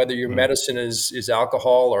balanced, and whether your medicine is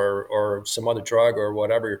alcohol or some other drug or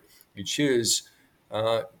whatever you choose.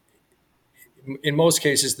 In most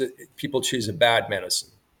cases, that people choose a bad medicine.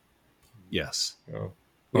 Yes.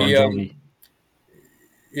 We, Jovi.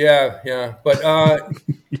 yeah, but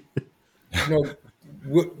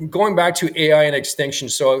going back to AI and extinction.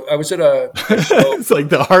 So I was at a show. It's like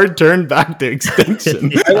the hard turn back to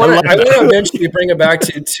extinction. I want to eventually bring it back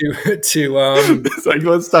to It's like,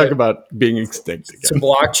 let's talk about being extinct again. to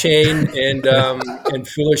blockchain and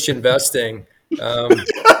foolish investing.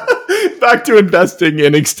 Back to investing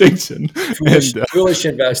in extinction. Foolish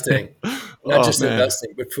investing, not just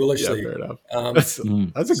investing, but foolishly. Yeah, fair enough.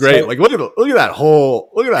 That's a great. Like, look at that whole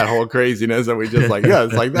craziness that we just like. Yeah,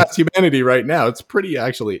 it's like that's humanity right now. It's pretty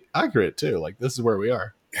actually accurate too. Like, this is where we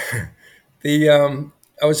are. I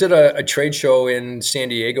was at a trade show in San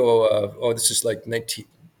Diego. This is like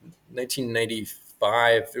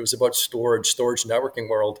 1995. It was about storage networking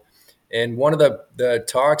world, and one of the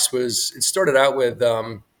talks was. It started out with.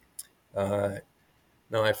 No,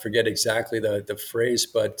 I forget exactly the phrase,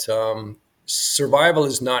 but survival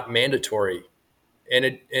is not mandatory,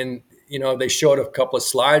 and they showed a couple of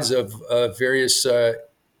slides of various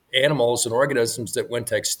animals and organisms that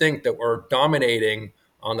went extinct that were dominating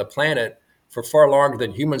on the planet for far longer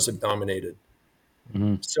than humans have dominated.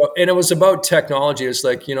 So, and it was about technology. It's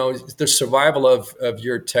like, the survival of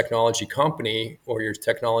your technology company or your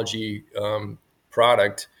technology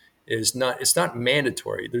product it's not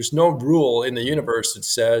mandatory. There's no rule in the universe that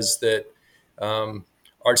says that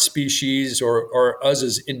our species or us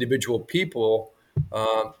as individual people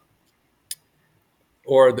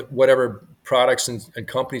or whatever products and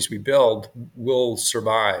companies we build will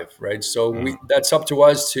survive, right? So that's up to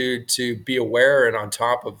us to be aware and on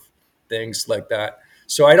top of things like that.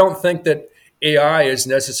 So I don't think that AI is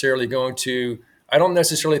necessarily I don't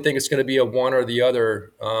necessarily think it's going to be a one or the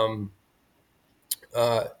other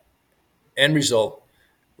end result.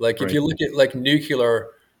 Like if you look at like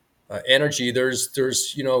nuclear energy,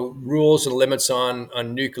 there's rules and limits on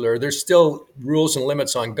nuclear. There's still rules and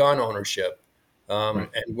limits on gun ownership, and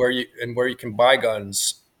where you can buy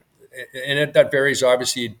guns, and that varies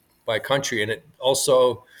obviously by country, and it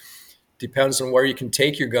also depends on where you can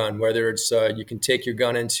take your gun. Whether it's you can take your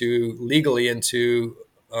gun legally into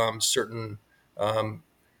certain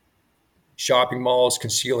shopping malls,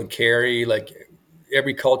 conceal and carry. Like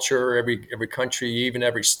every culture, every country, even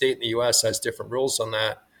every state in the U.S. has different rules on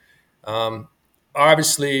that.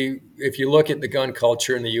 Obviously, if you look at the gun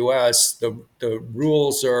culture in the U.S., the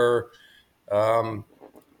rules are,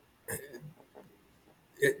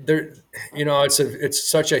 it's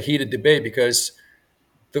such a heated debate because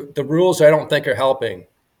the rules I don't think are helping.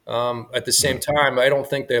 At the same time, I don't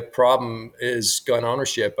think the problem is gun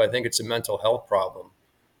ownership. I think it's a mental health problem.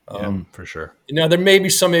 For sure. There may be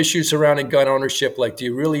some issues surrounding gun ownership. Like, do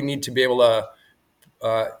you really need to be able to?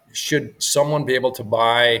 Should someone be able to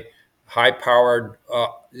buy high-powered,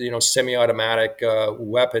 semi-automatic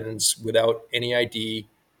weapons without any ID?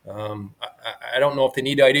 I don't know if they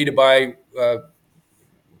need ID to buy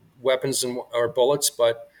weapons or bullets,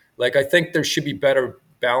 but like I think there should be better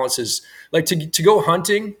balances. Like to go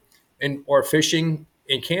hunting or fishing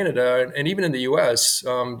in Canada and even in the U.S.,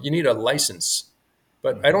 you need a license,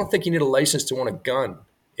 but I don't think you need a license to own a gun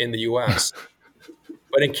in the U.S.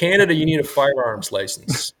 But in Canada, you need a firearms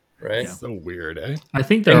license, right? Yeah. So weird, eh? I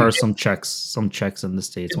think there are some checks in the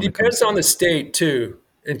States. It depends on the state too.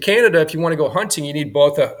 In Canada, if you want to go hunting, you need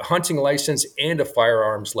both a hunting license and a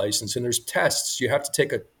firearms license. And there's tests. You have to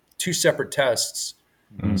take two separate tests.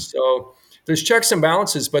 So there's checks and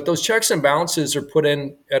balances, but those checks and balances are put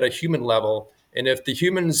in at a human level. And if the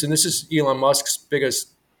humans, and this is Elon Musk's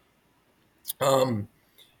biggest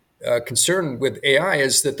concern with AI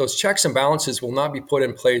is that those checks and balances will not be put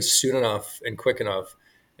in place soon enough and quick enough.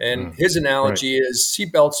 And his Right. analogy is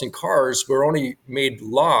seatbelts in cars were only made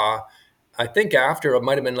law, I think, after it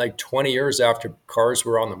might have been like 20 years after cars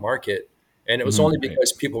were on the market, and it was only Right.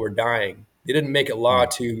 because people were dying. They didn't make it law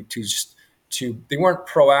Mm. to they weren't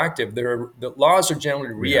proactive. The laws are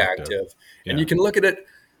generally Reactive. reactive, and Yeah. you can look at it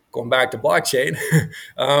going back to blockchain.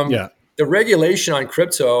 um, Yeah. the regulation on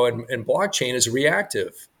crypto and blockchain is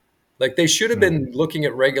reactive. Like they should have Mm. been looking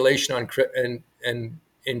at regulation on and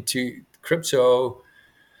into crypto.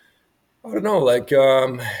 I don't know, like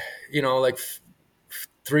like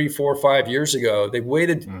 3, 4, 5 years ago. They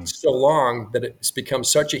waited Mm. so long that it's become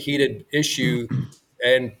such a heated issue,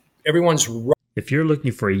 and everyone's If you're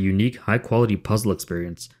looking for a unique, high quality puzzle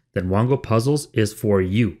experience, then Wongo Puzzles is for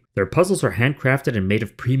you. Their puzzles are handcrafted and made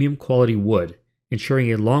of premium quality wood,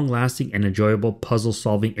 ensuring a long lasting and enjoyable puzzle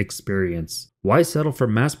solving experience. Why settle for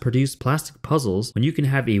mass produced plastic puzzles when you can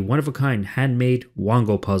have a one of a kind handmade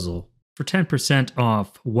Wongo puzzle? For 10%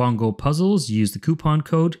 off Wongo Puzzles, use the coupon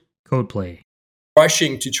code CodePlay.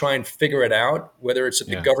 rushing to try and figure it out, whether it's at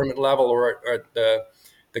the Yeah. government level or at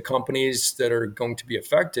the companies that are going to be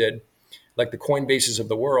affected, like the Coinbases of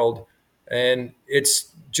the world. And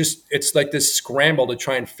it's like this scramble to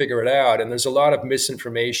try and figure it out. And there's a lot of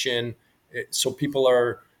misinformation. So people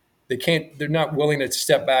they're not willing to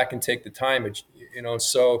step back and take the time,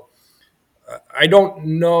 so I don't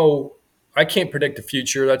know. I can't predict the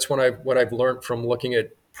future. That's what I've learned from looking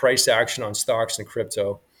at price action on stocks and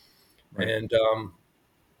crypto. Right. And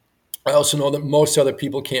I also know that most other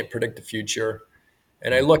people can't predict the future.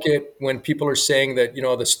 And I Mm. look at when people are saying that,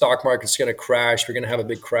 the stock market's going to crash, we're going to have a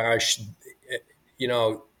big crash,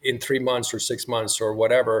 in 3 months or 6 months or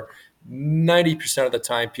whatever. 90% of the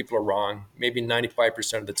time, people are wrong. Maybe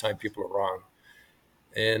 95% of the time, people are wrong.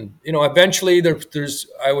 And, eventually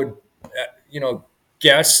I would,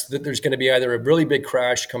 guess that there's going to be either a really big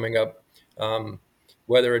crash coming up,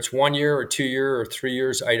 whether it's 1 year or 2 year or 3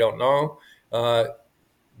 years, I don't know. Uh,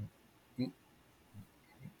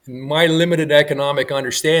 my limited economic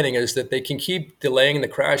understanding is that they can keep delaying the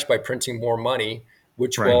crash by printing more money,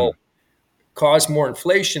 which Right. will cause more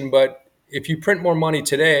inflation. But if you print more money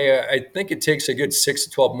today, I think it takes a good 6 to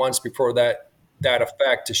 12 months before that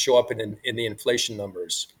effect to show up in the inflation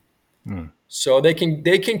numbers. Mm. So they can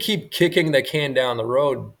keep kicking the can down the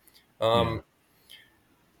road, Yeah.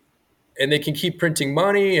 and they can keep printing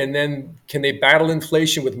money. And then can they battle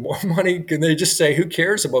inflation with more money? Can they just say, who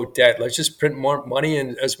cares about debt? Let's just print more money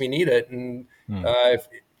and as we need it. And Mm. if,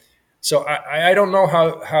 so I don't know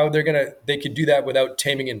how they could do that without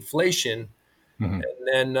taming inflation. Mhm.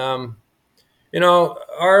 And then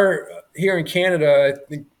our here in Canada, I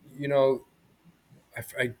think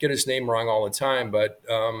I get his name wrong all the time, but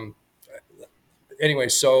anyway,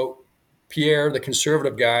 so Pierre, the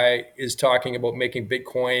conservative guy, is talking about making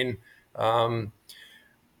Bitcoin. Um,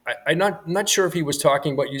 I'm not sure if he was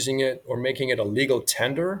talking about using it or making it a legal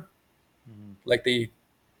tender, Mhm. like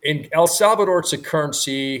in El Salvador, it's a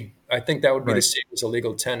currency. I think that would be the Right. same as a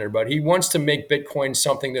legal tender, but he wants to make Bitcoin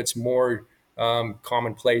something that's more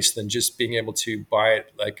commonplace than just being able to buy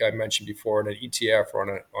it, like I mentioned before, in an ETF or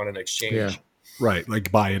on an Yeah. exchange. Right.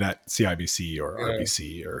 Like buy it at CIBC or Yeah.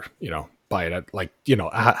 RBC or, buy it at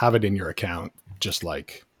have it in your account just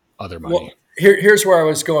like other money. Well, here's where I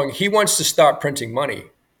was going. He wants to stop printing money,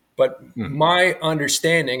 but Mm. my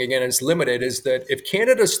understanding, again, is limited, is that if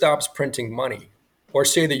Canada stops printing money, or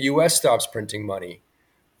say the US stops printing money,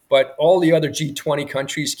 but all the other G20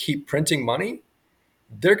 countries keep printing money,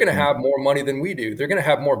 they're going to Mm. have more money than we do. They're going to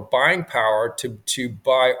have more buying power to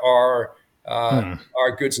buy uh, Mm.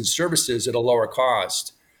 our goods and services at a lower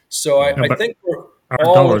cost. So Yeah. No, I but think we're our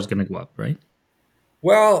dollar all is going to go up, right?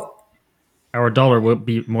 well. Our dollar will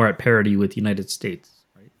be more at parity with the United States,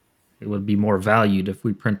 right? It would be more valued if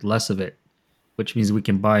we print less of it, which means we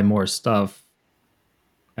can buy more stuff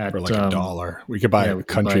For at like a dollar. We could buy yeah, a we could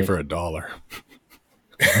country buy. for $1.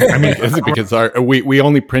 I mean, Is it because we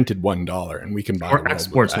only printed $1 and we can buy a our world with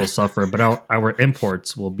exports will that? suffer, but our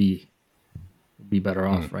imports will be better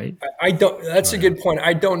off, Mm. right? I don't. That's Oh a yeah. good point.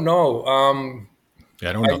 I don't know. Yeah,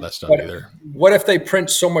 I don't know that stuff But either. what if they print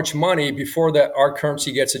so much money before that our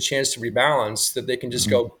currency gets a chance to rebalance that they can just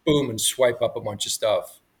Mhm. go boom and swipe up a bunch of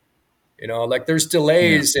stuff? Like there's Yeah.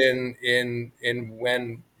 delays in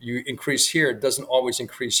when you increase here, it doesn't always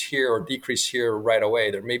increase here or decrease here right away.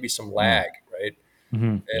 There may be some Mm. lag, right?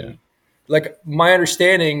 Hmm. Yeah. And like my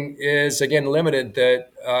understanding is again limited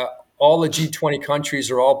that all the G20 countries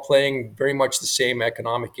are all playing very much the same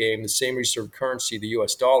economic game, the same reserve currency, the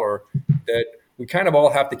US dollar, that we kind of all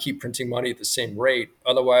have to keep printing money at the same rate.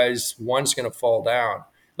 Otherwise, one's going to fall down.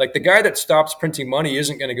 like the guy that stops printing money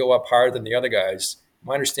isn't going to go up higher than the other guys.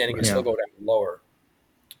 My understanding is Yeah. he'll go down lower.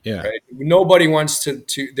 Yeah. Right? Nobody wants to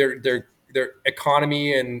their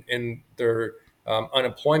economy and their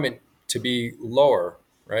unemployment to be lower.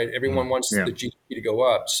 Right? Everyone wants Yeah. the GDP to go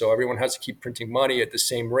up, so everyone has to keep printing money at the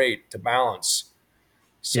same rate to balance.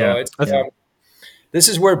 So Yeah. it's Yeah. this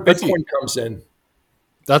is where That's Bitcoin comes in.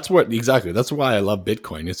 That's why I love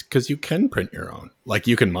Bitcoin, is because you can print your own. Like,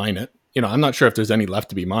 you can mine it. I'm not sure if there's any left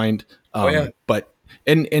to be mined. Oh yeah, But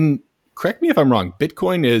and correct me if I'm wrong.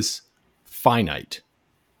 Bitcoin is finite,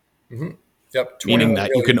 yep. 21 meaning that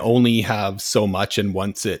you billion. can only have so much, and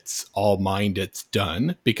once it's all mined, it's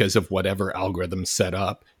done because of whatever algorithm set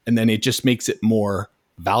up, and then it just makes it more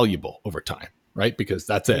valuable over time, right? Because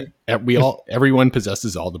that's it. Everyone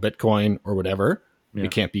possesses all the Bitcoin or whatever. Yeah.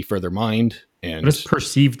 It can't be further mined, and But it's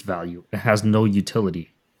perceived value. It has no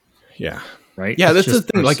utility, yeah. right? Yeah, It's that's the just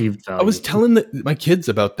thing. Like, perceived I was value. telling my kids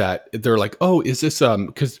about that. They're like, "Oh, is this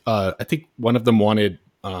because I think one of them wanted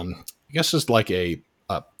I guess just like a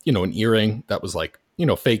an earring that was like,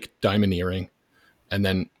 fake diamond earring." And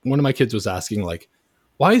then one of my kids was asking like,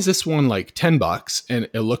 "Why is this one like $10 and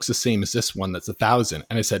it looks the same as this one that's 1,000?"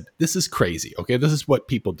 And I said, "This is crazy. Okay, this is what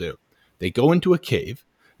people do. They go into a cave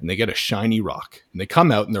and they get a shiny rock and they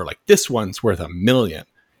come out and they're like, this one's worth 1,000,000,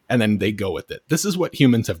 and then they go with it. This is what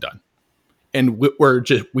humans have done." And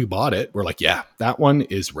we bought it. We're like, yeah, that one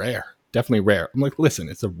is rare, definitely rare. I'm like, listen,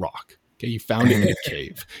 it's a rock. Okay, you found it in a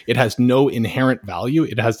cave. It has no inherent value.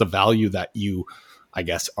 It has the value that you, I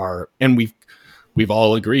guess, are. And we've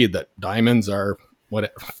all agreed that diamonds are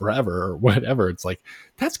forever or whatever. It's like,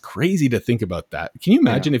 that's crazy to think about that. Can you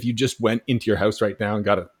imagine if you just went into your house right now and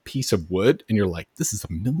got a piece of wood and you're like, this is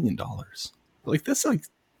 $1,000,000? Like, that's like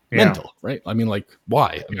mental, right? I mean, like,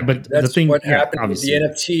 why? I mean, But That's the thing, what happened obviously,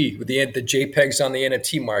 with the NFT, with the JPEGs on the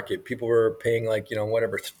NFT market. People were paying like,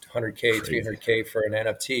 whatever, 100K, crazy. 300K for an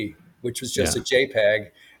NFT, which was just a Yeah.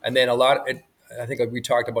 JPEG. And then I think we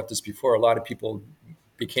talked about this before, a lot of people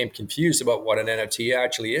became confused about what an NFT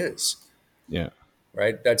actually is, Yeah.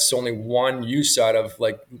 right? That's only one use out of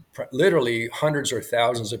like literally hundreds or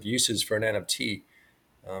thousands of uses for an NFT.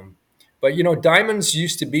 But, diamonds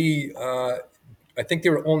used to be, I think they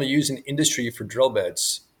were only used in industry for drill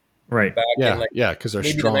bits right? back in Yeah. like Yeah. Because they're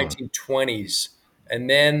maybe the strong. 1920s. And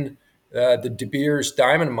then the De Beers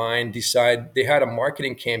diamond mine they had a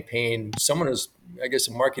marketing campaign. Someone was, I guess,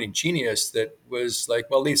 a marketing genius that was like,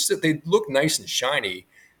 well, they look nice and shiny.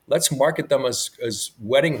 Let's market them as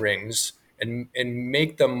wedding rings and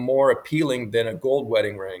make them more appealing than a gold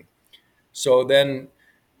wedding ring. So then,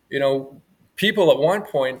 you know, people at one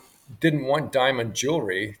point didn't want diamond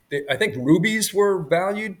jewelry. I think rubies were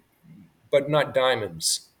valued, but not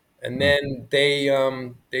diamonds. And Mm.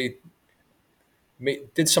 then they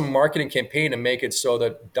did some marketing campaign to make it so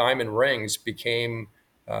that diamond rings became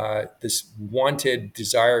this wanted,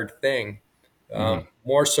 desired thing, Mm.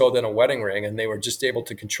 more so than a wedding ring. And they were just able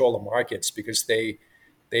to control the markets because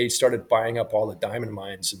they started buying up all the diamond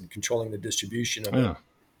mines and controlling the distribution of it. Yeah.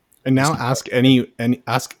 And now ask any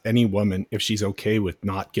woman if she's okay with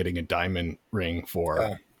not getting a diamond ring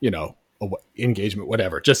for, Yeah. engagement,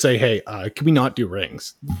 whatever. Just say, hey, can we not do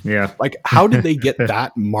rings? Yeah, Like, how did they get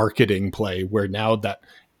that marketing play where now that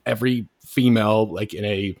every female, like in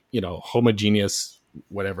a, homogeneous,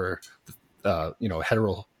 whatever,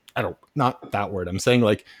 hetero, I don't, not that word. I'm saying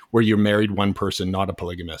like where you're married one person, not a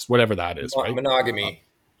polygamist, whatever that is, right? Monogamy.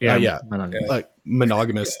 Yeah. monogamous. Like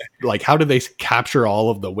monogamous, like how do they capture all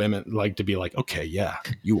of the women, like to be like, okay, yeah,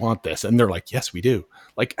 you want this? And they're like, yes, we do.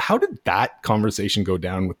 Like, how did that conversation go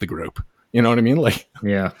down with the group? You know what I mean? Like,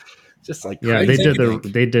 Yeah, just like yeah. crazy.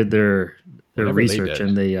 They did their Whatever they research, did.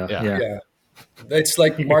 and they Yeah. Yeah. It's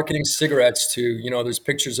like marketing cigarettes to, there's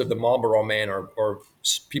pictures of the Marlboro Man or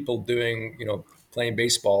people doing, playing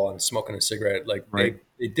baseball and smoking a cigarette. Like right.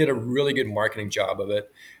 they did a really good marketing job of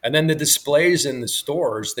it. And then the displays in the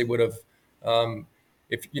stores, they would have,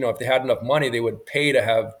 if they had enough money, they would pay to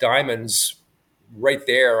have diamonds right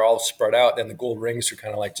there all spread out. Then the gold rings are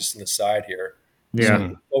kind of like just on the side here. So Yeah,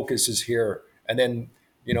 the focus is here. And then,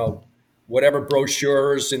 whatever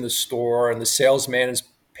brochures in the store and the salesman is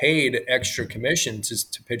paid extra commission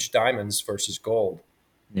to pitch diamonds versus gold.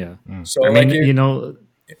 yeah. Mm. So I like mean,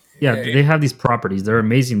 yeah, it, they have these properties. They're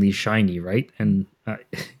amazingly shiny, right? And I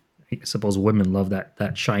suppose women love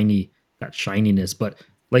that shininess. But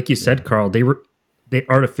like you said, Carl, they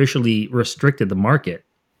artificially restricted the market,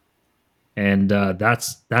 and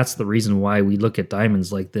that's the reason why we look at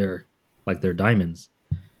diamonds like they're diamonds,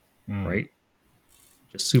 Mm. right?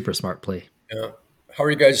 Just super smart play. how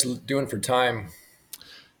are you guys doing for time?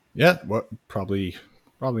 Yeah. What? Probably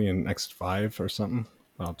in next 5 or something.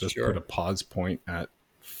 I'll just put a Sure. pause point at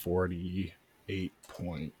 48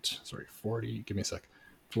 point, sorry, 40, give me a sec,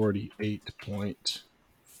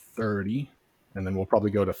 48.30. And then we'll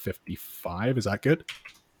probably go to 55. Is that good?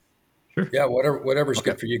 Sure. Yeah, whatever's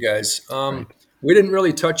Okay, good for you guys. great. We didn't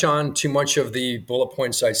really touch on too much of the bullet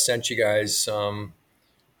points I sent you guys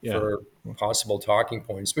Yeah. for possible talking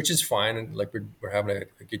points, which is fine. And like we're having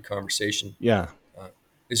a good conversation. Yeah.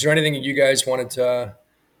 Is there anything you guys wanted to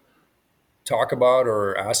talk about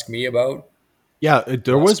or ask me about? Yeah.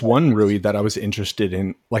 There was Last one, podcast? Rui, that I was interested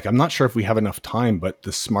in. Like, I'm not sure if we have enough time, but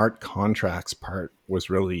the smart contracts part was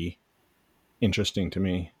really interesting to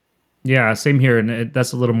me. Yeah, same here, and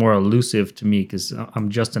that's a little more elusive to me because I'm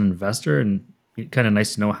just an investor, and it's kind of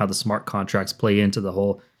nice to know how the smart contracts play into the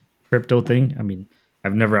whole crypto thing. I mean,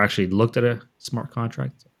 I've never actually looked at a smart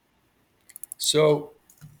contract. So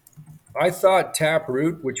I thought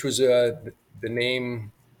Taproot, which was the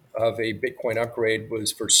name of a Bitcoin upgrade,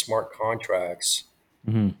 was for smart contracts.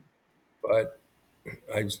 Hmm. But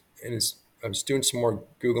I was doing some more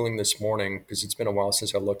Googling this morning because it's been a while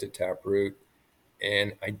since I looked at Taproot,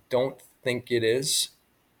 and I don't think it is.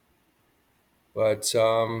 But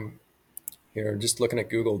here, just looking at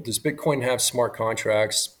Google, does Bitcoin have smart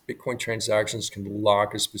contracts? Bitcoin transactions can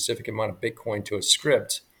lock a specific amount of Bitcoin to a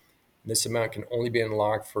script. This amount can only be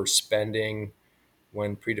unlocked for spending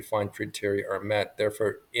when predefined criteria are met.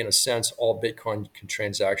 Therefore, in a sense, all Bitcoin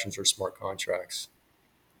transactions are smart contracts.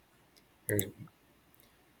 Here's,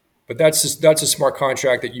 but that's a smart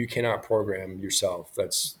contract that you cannot program yourself.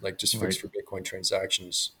 That's like just Right. fixed for Bitcoin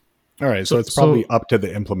transactions. All right. So So, it's probably so up to the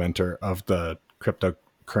implementer of the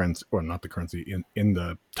cryptocurrency, or not the currency, in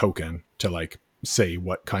the token to like say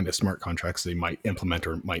what kind of smart contracts they might implement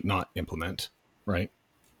or might not implement. Right.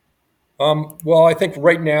 Well, I think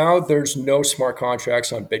right now there's no smart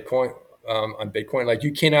contracts on Bitcoin. Like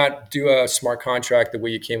you cannot do a smart contract the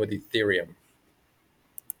way you can with Ethereum,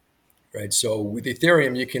 right? So with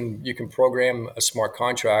Ethereum, you can program a smart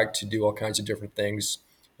contract to do all kinds of different things,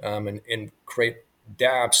 and create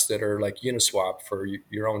dApps that are like Uniswap for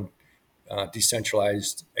your own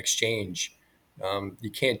decentralized exchange.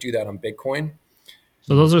 You can't do that on Bitcoin.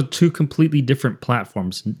 so those are two completely different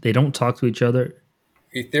platforms. They don't talk to each other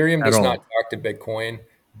Ethereum at does not all. talk to Bitcoin.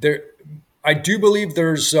 There, I do believe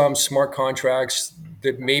there's smart contracts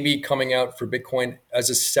that may be coming out for Bitcoin as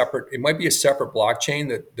a separate. It might be a separate blockchain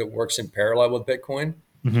that works in parallel with Bitcoin.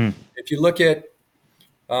 Hmm. If you look at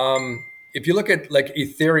like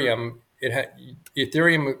Ethereum,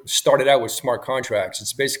 Ethereum started out with smart contracts.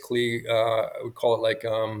 It's basically I would call it like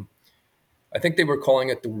I think they were calling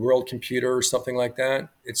it the world computer or something like that.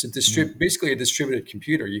 It's Hmm. basically a distributed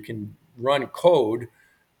computer. You can run code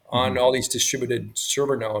Hmm. on all these distributed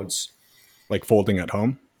server nodes. Like folding at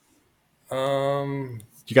home. Um, Do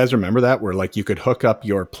you guys remember that? Where like you could hook up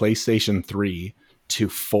your PlayStation 3 to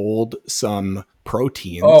fold some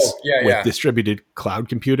proteins oh yeah, with yeah, distributed cloud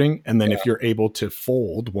computing. And then if yeah, you're able to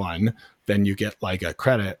fold one, then you get like a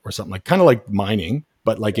credit or something, like kind of like mining,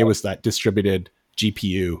 but like it yeah. was that distributed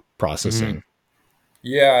GPU Hmm. processing.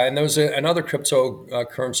 Yeah, and there was another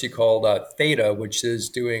cryptocurrency called Theta, which is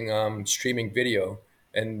doing streaming video,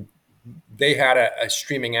 and they had a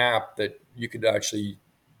streaming app that you could actually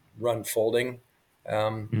run folding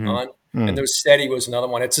Hmm. on. And Mm, there was Steady was another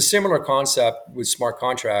one. It's a similar concept with smart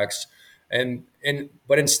contracts, and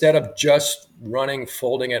but instead of just running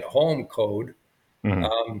folding at home code,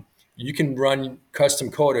 mhm, you can run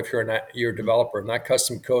custom code if you're a developer, and that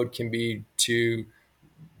custom code can be to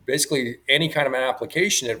basically any kind of an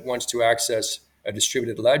application that wants to access a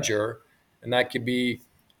distributed ledger, and that could be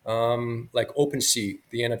like OpenSea,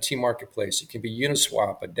 the NFT marketplace. It can be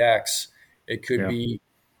Uniswap, a DEX. It could Yeah. be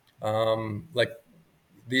like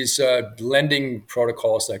these lending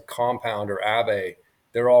protocols like Compound or Aave.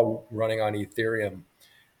 They're all running on Ethereum,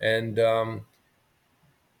 and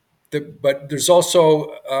but there's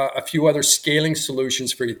also a few other scaling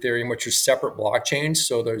solutions for Ethereum, which are separate blockchains.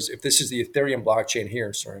 So there's if this is the Ethereum blockchain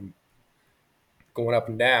here, sorry, I'm going up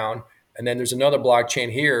and down. And then there's another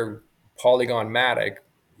blockchain here, Polygon Matic.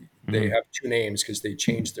 They Hmm. have two names because they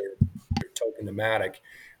changed their token to Matic.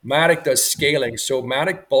 Matic does scaling. So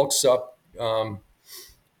Matic bulks up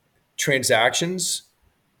transactions.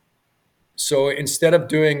 So instead of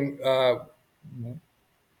doing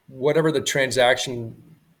whatever the transaction,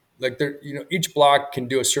 like there, each block can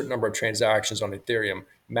do a certain number of transactions on Ethereum.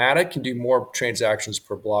 Matic can do more transactions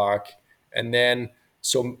per block, and then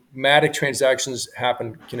so Matic transactions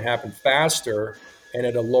can happen faster and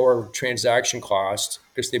at a lower transaction cost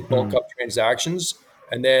because they bulk Hmm. up transactions,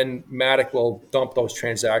 and then Matic will dump those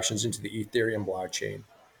transactions into the Ethereum blockchain.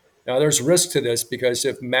 Now, there's risk to this because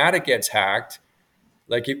if Matic gets hacked,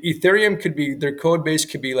 Like Ethereum could be, their code base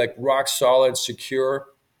could be like rock solid, secure.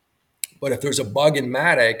 But if there's a bug in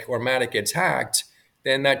Matic or Matic gets hacked,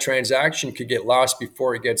 then that transaction could get lost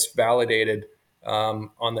before it gets validated on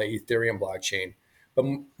the Ethereum blockchain. But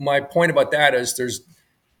my point about that is there's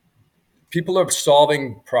people are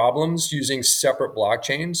solving problems using separate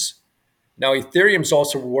blockchains. Now, Ethereum's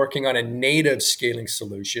also working on a native scaling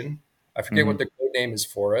solution. I forget Mm-hmm. what the code name is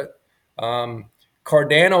for it. Um,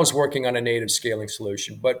 Cardano is working on a native scaling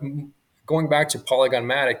solution. But going back to Polygon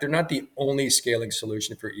Matic, they're not the only scaling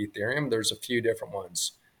solution for Ethereum. There's a few different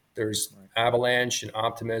ones. There's Avalanche and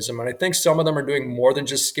Optimism. And I think some of them are doing more than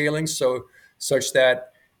just scaling. So, such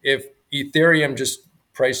that if Ethereum just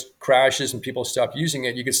price crashes and people stop using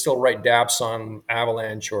it, you could still write dApps on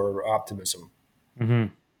Avalanche or Optimism, Mm-hmm.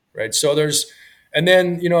 right? So there's, and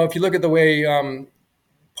then if you look at the way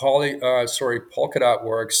Polkadot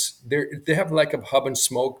works, they have like a hub and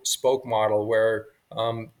spoke model where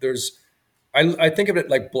there's, I think of it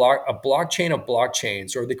like a blockchain of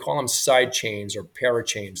blockchains, or they call them side chains or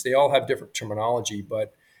parachains. They all have different terminology,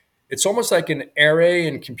 but it's almost like an array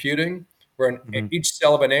in computing, where Mm-hmm. each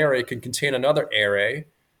cell of an array can contain another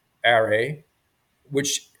array,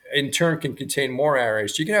 which in turn can contain more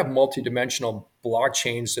arrays. So you can have multi-dimensional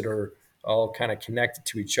blockchains that are all kind of connected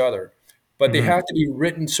to each other, but they Mm-hmm. have to be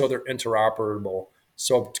written so they're interoperable.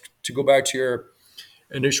 So to go back to your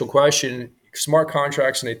initial question, smart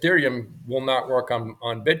contracts in Ethereum will not work on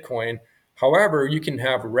Bitcoin. However, you can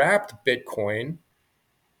have wrapped Bitcoin,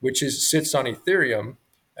 which sits on Ethereum,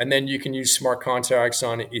 and then you can use smart contracts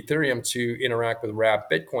on Ethereum to interact with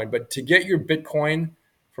wrapped Bitcoin. But to get your Bitcoin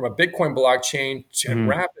from a Bitcoin blockchain and Mm-hmm.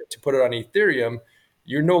 wrap it to put it on Ethereum,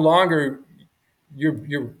 you're no longer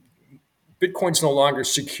your Bitcoin's no longer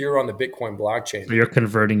secure on the Bitcoin blockchain. So you're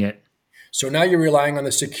converting it. So now you're relying on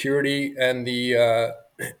the security and the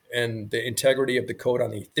integrity of the code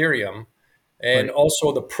on Ethereum, and Right.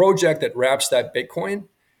 also the project that wraps that Bitcoin.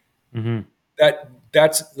 Mm-hmm.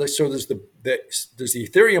 That's so there's the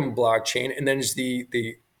Ethereum blockchain, and then there's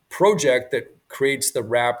the project that creates the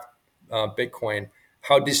wrapped Bitcoin.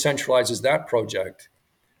 How decentralized is that project?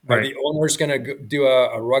 Are Right. the owners going to do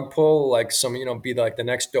a rug pull, like be like the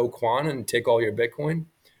next Do Kwon and take all your Bitcoin?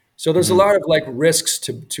 So there's a Mm-hmm. lot of like risks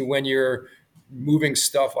to when you're moving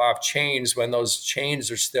stuff off chains, when those chains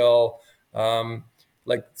are still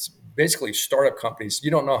like basically startup companies. You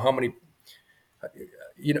don't know how many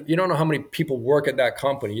you don't know how many people work at that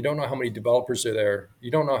company. You don't know how many developers are there.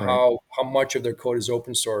 You don't know Right. how much of their code is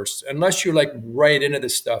open source, unless you're like right into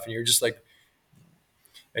this stuff and you're just like,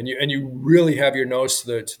 and you really have your nose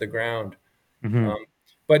to the ground. Mm-hmm. Um,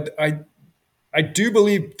 but I do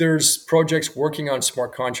believe there's projects working on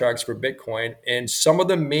smart contracts for Bitcoin, and some of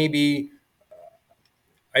them maybe,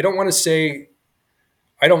 I don't want to say,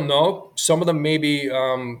 I don't know. Some of them may be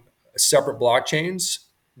separate blockchains,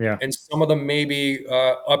 Yeah. and some of them may be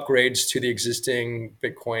upgrades to the existing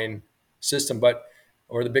Bitcoin system,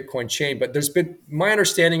 or the Bitcoin chain. But my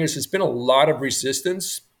understanding is there's been a lot of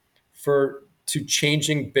resistance to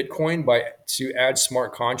changing Bitcoin to add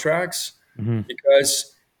smart contracts, Mm-hmm.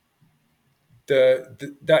 because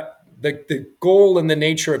the goal and the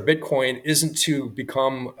nature of Bitcoin isn't to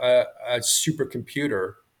become a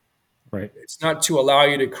supercomputer. Right. It's not to allow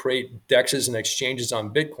you to create dexes and exchanges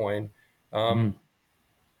on Bitcoin. Mm-hmm. Um,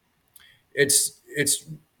 it's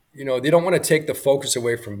they don't want to take the focus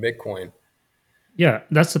away from Bitcoin, Yeah,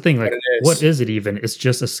 that's the thing. but Like, it what is. is it even? It's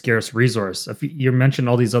just a scarce resource. If you mentioned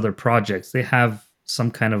all these other projects, they have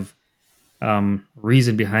some kind of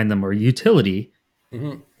reason behind them or utility.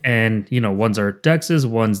 Mhm. And ones are dexes,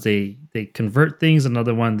 ones they convert things,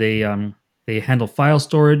 another one they handle file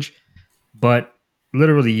storage. But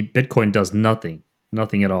literally, Bitcoin does nothing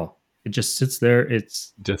at all. It just sits there.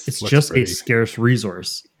 Just It's looks just a pretty. scarce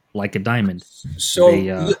resource, like a diamond. They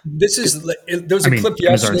So this is there's I a mean, clip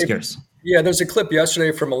diamonds aren't yesterday. scarce. Yeah, there's a clip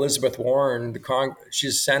yesterday from Elizabeth Warren.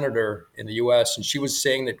 She's a senator in the U.S., and she was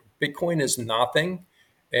saying that Bitcoin is nothing,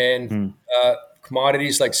 and Mm,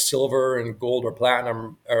 commodities like silver and gold or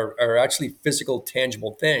platinum are actually physical,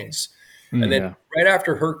 tangible things. And then yeah. right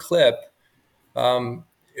after her clip,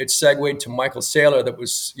 it segued to Michael Saylor. That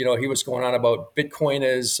was, he was going on about Bitcoin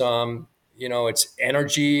is, it's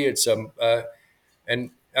energy. And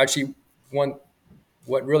actually, one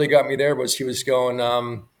what really got me there was he was going,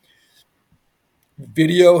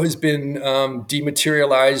 video has been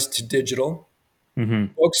dematerialized to digital. Hmm.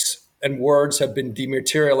 Books and words have been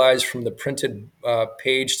dematerialized from the printed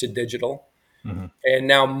page to digital. Mhm. And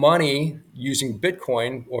now money using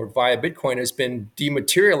Bitcoin or via Bitcoin has been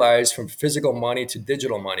dematerialized from physical money to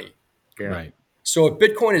digital money. Yeah. Right. So if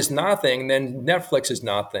Bitcoin is nothing, then Netflix is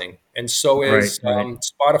nothing, and so Right, is right.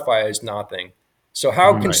 Spotify is nothing. So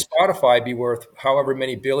how can Right. Spotify be worth however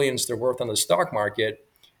many billions they're worth on the stock market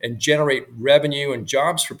and generate revenue and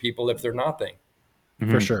jobs for people if they're nothing? For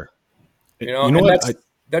Mhm. sure. You know, You know and what?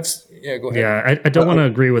 that's yeah. Go ahead. Yeah, I don't want to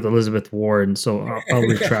agree with Elizabeth Warren, so I'll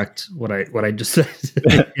retract what I just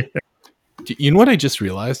said. You know what I just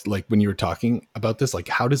realized, like when you were talking about this, like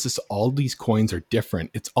how does this, all these coins are different.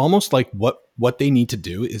 It's almost like what they need to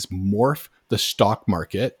do is morph the stock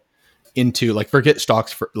market into, like, forget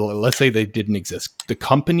stocks for, let's say they didn't exist. The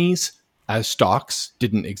companies as stocks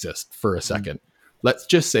didn't exist for a second. Let's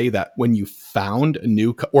just say that when you found a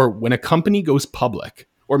new, or when a company goes public,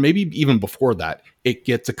 or maybe even before that, it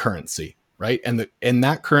gets a currency, right? And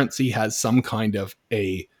that currency has some kind of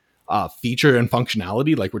a feature and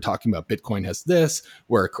functionality. Like we're talking about, Bitcoin has this,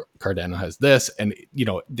 where Cardano has this, and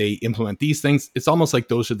they implement these things. It's almost like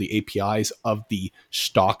those are the APIs of the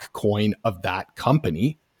stock coin of that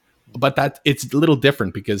company. But that it's a little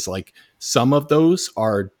different because, like, some of those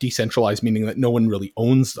are decentralized, meaning that no one really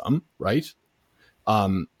owns them, right?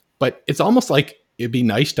 But it's almost like it'd be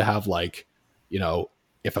nice to have, like,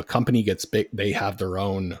 if a company gets big, they have their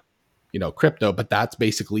own, crypto, but that's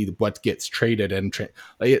basically what gets traded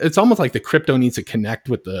it's almost like the crypto needs to connect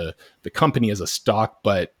with the company as a stock.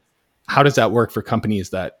 But how does that work for companies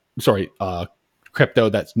that, crypto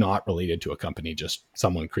that's not related to a company, just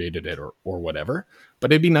someone created it or whatever?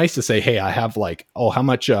 But it'd be nice to say, hey, I have, like, oh, how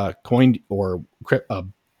much coin or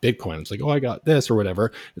Bitcoin? It's like, oh, I got this or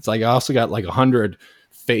whatever. It's like, I also got like 100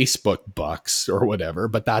 Facebook bucks or whatever,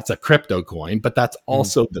 but that's a crypto coin, but that's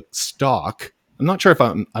also the stock. I'm not sure if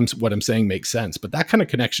I'm what I'm saying makes sense, but that kind of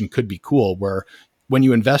connection could be cool, where when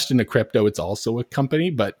you invest in a crypto, it's also a company,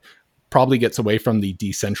 but probably gets away from the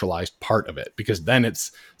decentralized part of it, because then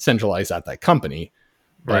it's centralized at that company.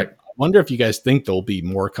 Right. But I wonder if you guys think there'll be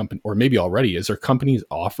more company, or maybe already, is there companies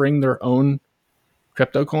offering their own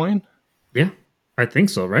crypto coin? Yeah, I think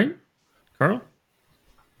so, right, Carl?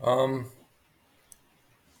 Um,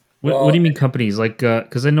 What do well, you mean companies? Like,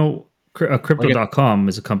 because I know Like, crypto.com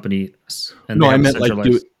is a company and no, they I have a meant like,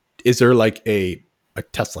 centralized. is there like a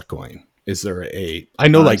Tesla coin? Is there I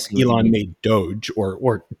know, I like, see what you Elon mean. made Doge,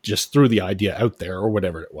 or just threw the idea out there or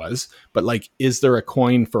whatever it was, but, like, is there a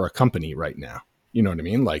coin for a company right now? You know what I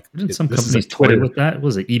mean? Like, Didn't some this is a companies toy with that?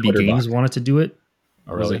 Was it EB Twitter bot. Games wanted to do it?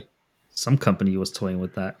 Oh, Or was really? it some company was toying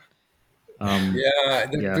with that? yeah,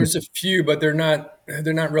 Yeah. there's a few, but they're not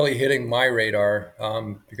really hitting my radar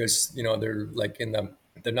because they're like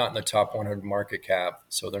they're not in the top 100 market cap,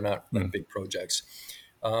 so they're not Hmm. like big projects.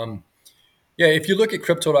 Um, yeah, if you look at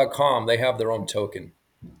crypto.com, they have their own token,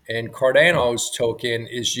 and Cardano's token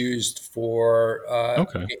is used for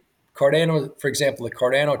Okay. Cardano, for example. The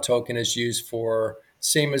Cardano token is used for,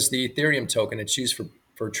 same as the Ethereum token. It's used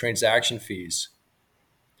for transaction fees,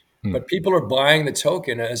 Hmm. but people are buying the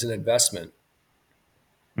token as an investment,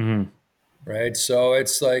 Mhm. right? So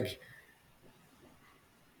it's like,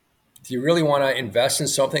 do you really want to invest in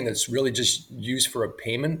something that's really just used for a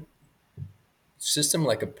payment system,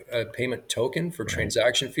 like a payment token for Right.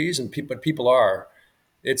 transaction fees? And people are.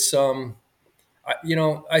 It's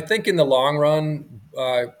I think in the long run,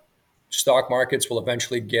 stock markets will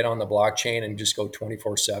eventually get on the blockchain and just go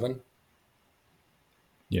 24/7,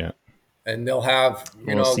 Yeah. and they'll have,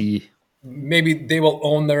 We'll see. maybe they will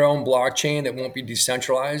own their own blockchain that won't be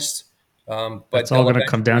decentralized, That's but all they'll going to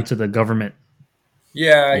come down eventually. to the government.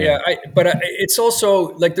 Yeah, Yeah. yeah. But it's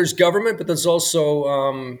also like there's government, but there's also,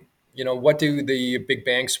 what do the big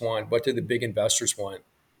banks want? What do the big investors want?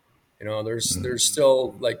 Hmm. There's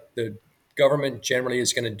still, like, the government generally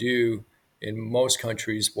is going to do in most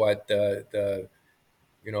countries what they're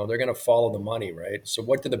going to follow the money, right? So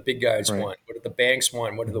what do the big guys Right. want? What do the banks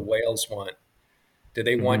want? What do the whales want? Do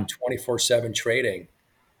they Hmm. want 24/7 trading?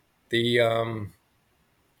 The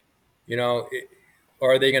you know,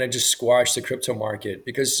 or are they going to just squash the crypto market?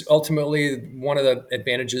 Because ultimately, one of the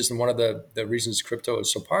advantages and one of the reasons crypto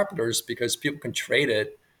is so popular is because people can trade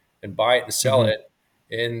it and buy it and sell Hmm. it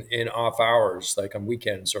in off hours, like on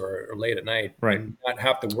weekends or late at night, Right. and not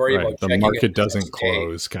have to worry Right. about The checking it market the doesn't next day.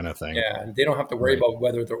 close, kind of thing. Yeah, and they don't have to worry Right. about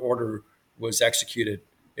whether their order was executed.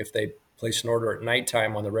 If they place an order at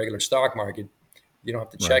nighttime on the regular stock market, you don't have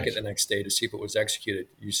to check it Right. the next day to see if it was executed.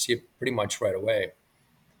 You see it pretty much right away.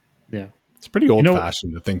 Yeah. It's pretty You old know,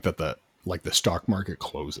 fashioned to think that the stock market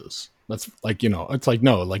closes. That's like, it's like,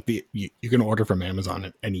 no, like, you can order from Amazon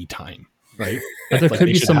at any time, right? but there Like, could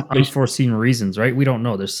they be should have, some unforeseen reasons, right? We don't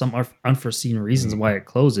know. There's some unforeseen reasons why it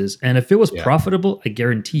closes. And if it was yeah, profitable, I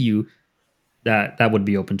guarantee you that would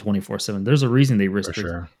be open 24/7. There's a reason they for risk it.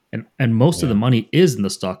 sure. And most of the Yeah. money is in the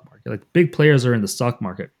stock market. market. Like big players are in the stock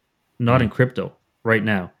market, not in crypto right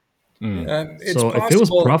now. It's So if it was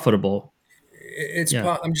possible. profitable,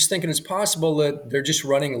 yeah, I'm just thinking it's possible that they're just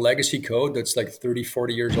running legacy code that's like 30,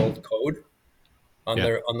 40 years old code on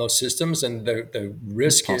those systems, and the it's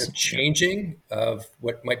risk of possible. Yeah. changing of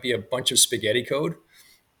what might be a bunch of spaghetti code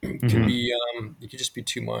could be it could just be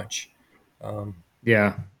too much.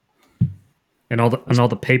 Yeah. And all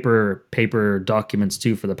the paper documents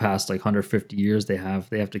too for the past like 150 years they have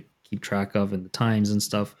to keep track of, and the times and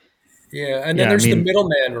stuff. Yeah, and then Yeah, I there's the mean,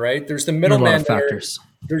 middleman, right? There's the there are a lot middleman of factors.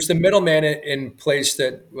 there's the middleman in place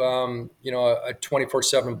that a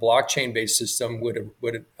 24/7 blockchain based system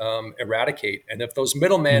would eradicate. And if those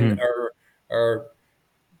middlemen are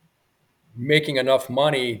making enough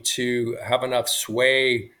money to have enough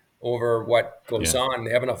sway over what goes on,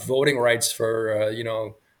 they have enough voting rights for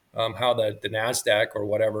how the Nasdaq or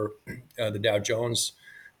whatever the Dow Jones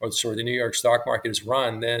or sorry the New York stock market is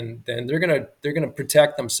run, then they're gonna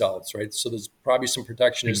protect themselves, right? So there's probably some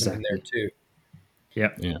protectionism in there Exactly. too. Yeah,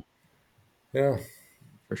 Yeah. Yeah.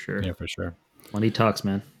 for sure. Yeah, for sure. Money talks,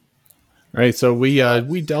 man. All right, so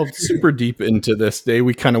we delved super deep into this day.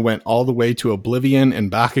 We kind of went all the way to oblivion and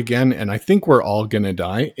back again, and I think we're all gonna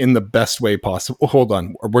die in the best way possible. Hold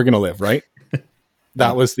on, we're gonna live, right?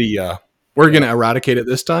 That was the we're gonna eradicate it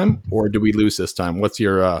this time, or do we lose this time? What's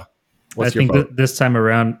your I your think vote? this time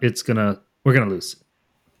around we're gonna lose.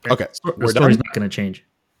 Okay, The we're story's done. not gonna change.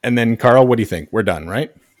 And then Carl, what do you think? We're done,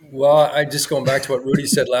 right? Well, I just going back to what Rudy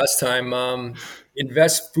said last time.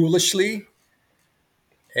 Invest foolishly,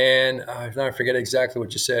 and now I forget exactly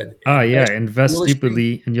what you said. Yeah, Invest invest foolishly,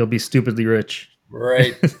 stupidly and you'll be stupidly rich.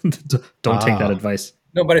 right? Don't take that advice.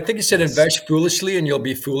 No, but I think you said invest foolishly and you'll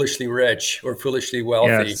be foolishly rich or foolishly Yeah,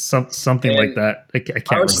 wealthy. something like And that. I I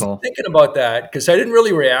can't was recall. thinking about that because I didn't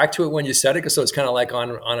really react to it when you said it because it was kind of like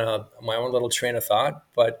on my own little train of thought.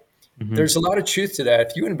 But there's a lot of truth to that.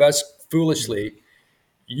 If you invest foolishly,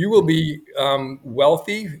 you will be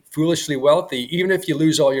wealthy, foolishly wealthy, even if you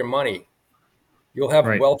lose all your money. You'll have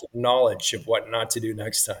Right. wealth of knowledge of what not to do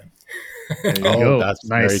next time. There you Oh, go. that's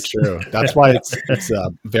very Nice. true. That's why it's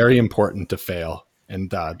very important to fail, and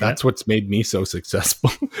that's what's made me so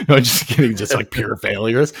successful. No, just kidding, just like pure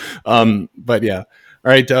failures. But yeah,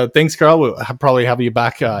 all right. Thanks, Carl. We'll probably have you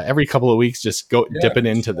back every couple of weeks, just dipping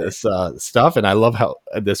into this stuff. And I love how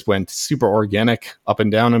this went super organic, up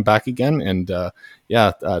and down and back again. And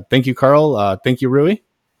thank you, Carl. Thank you, Rui.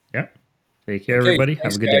 Yeah. Take care, everybody.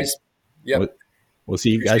 Thanks, Have a good guys. day. Yep. We'll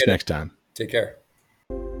see you guys next time. Take care.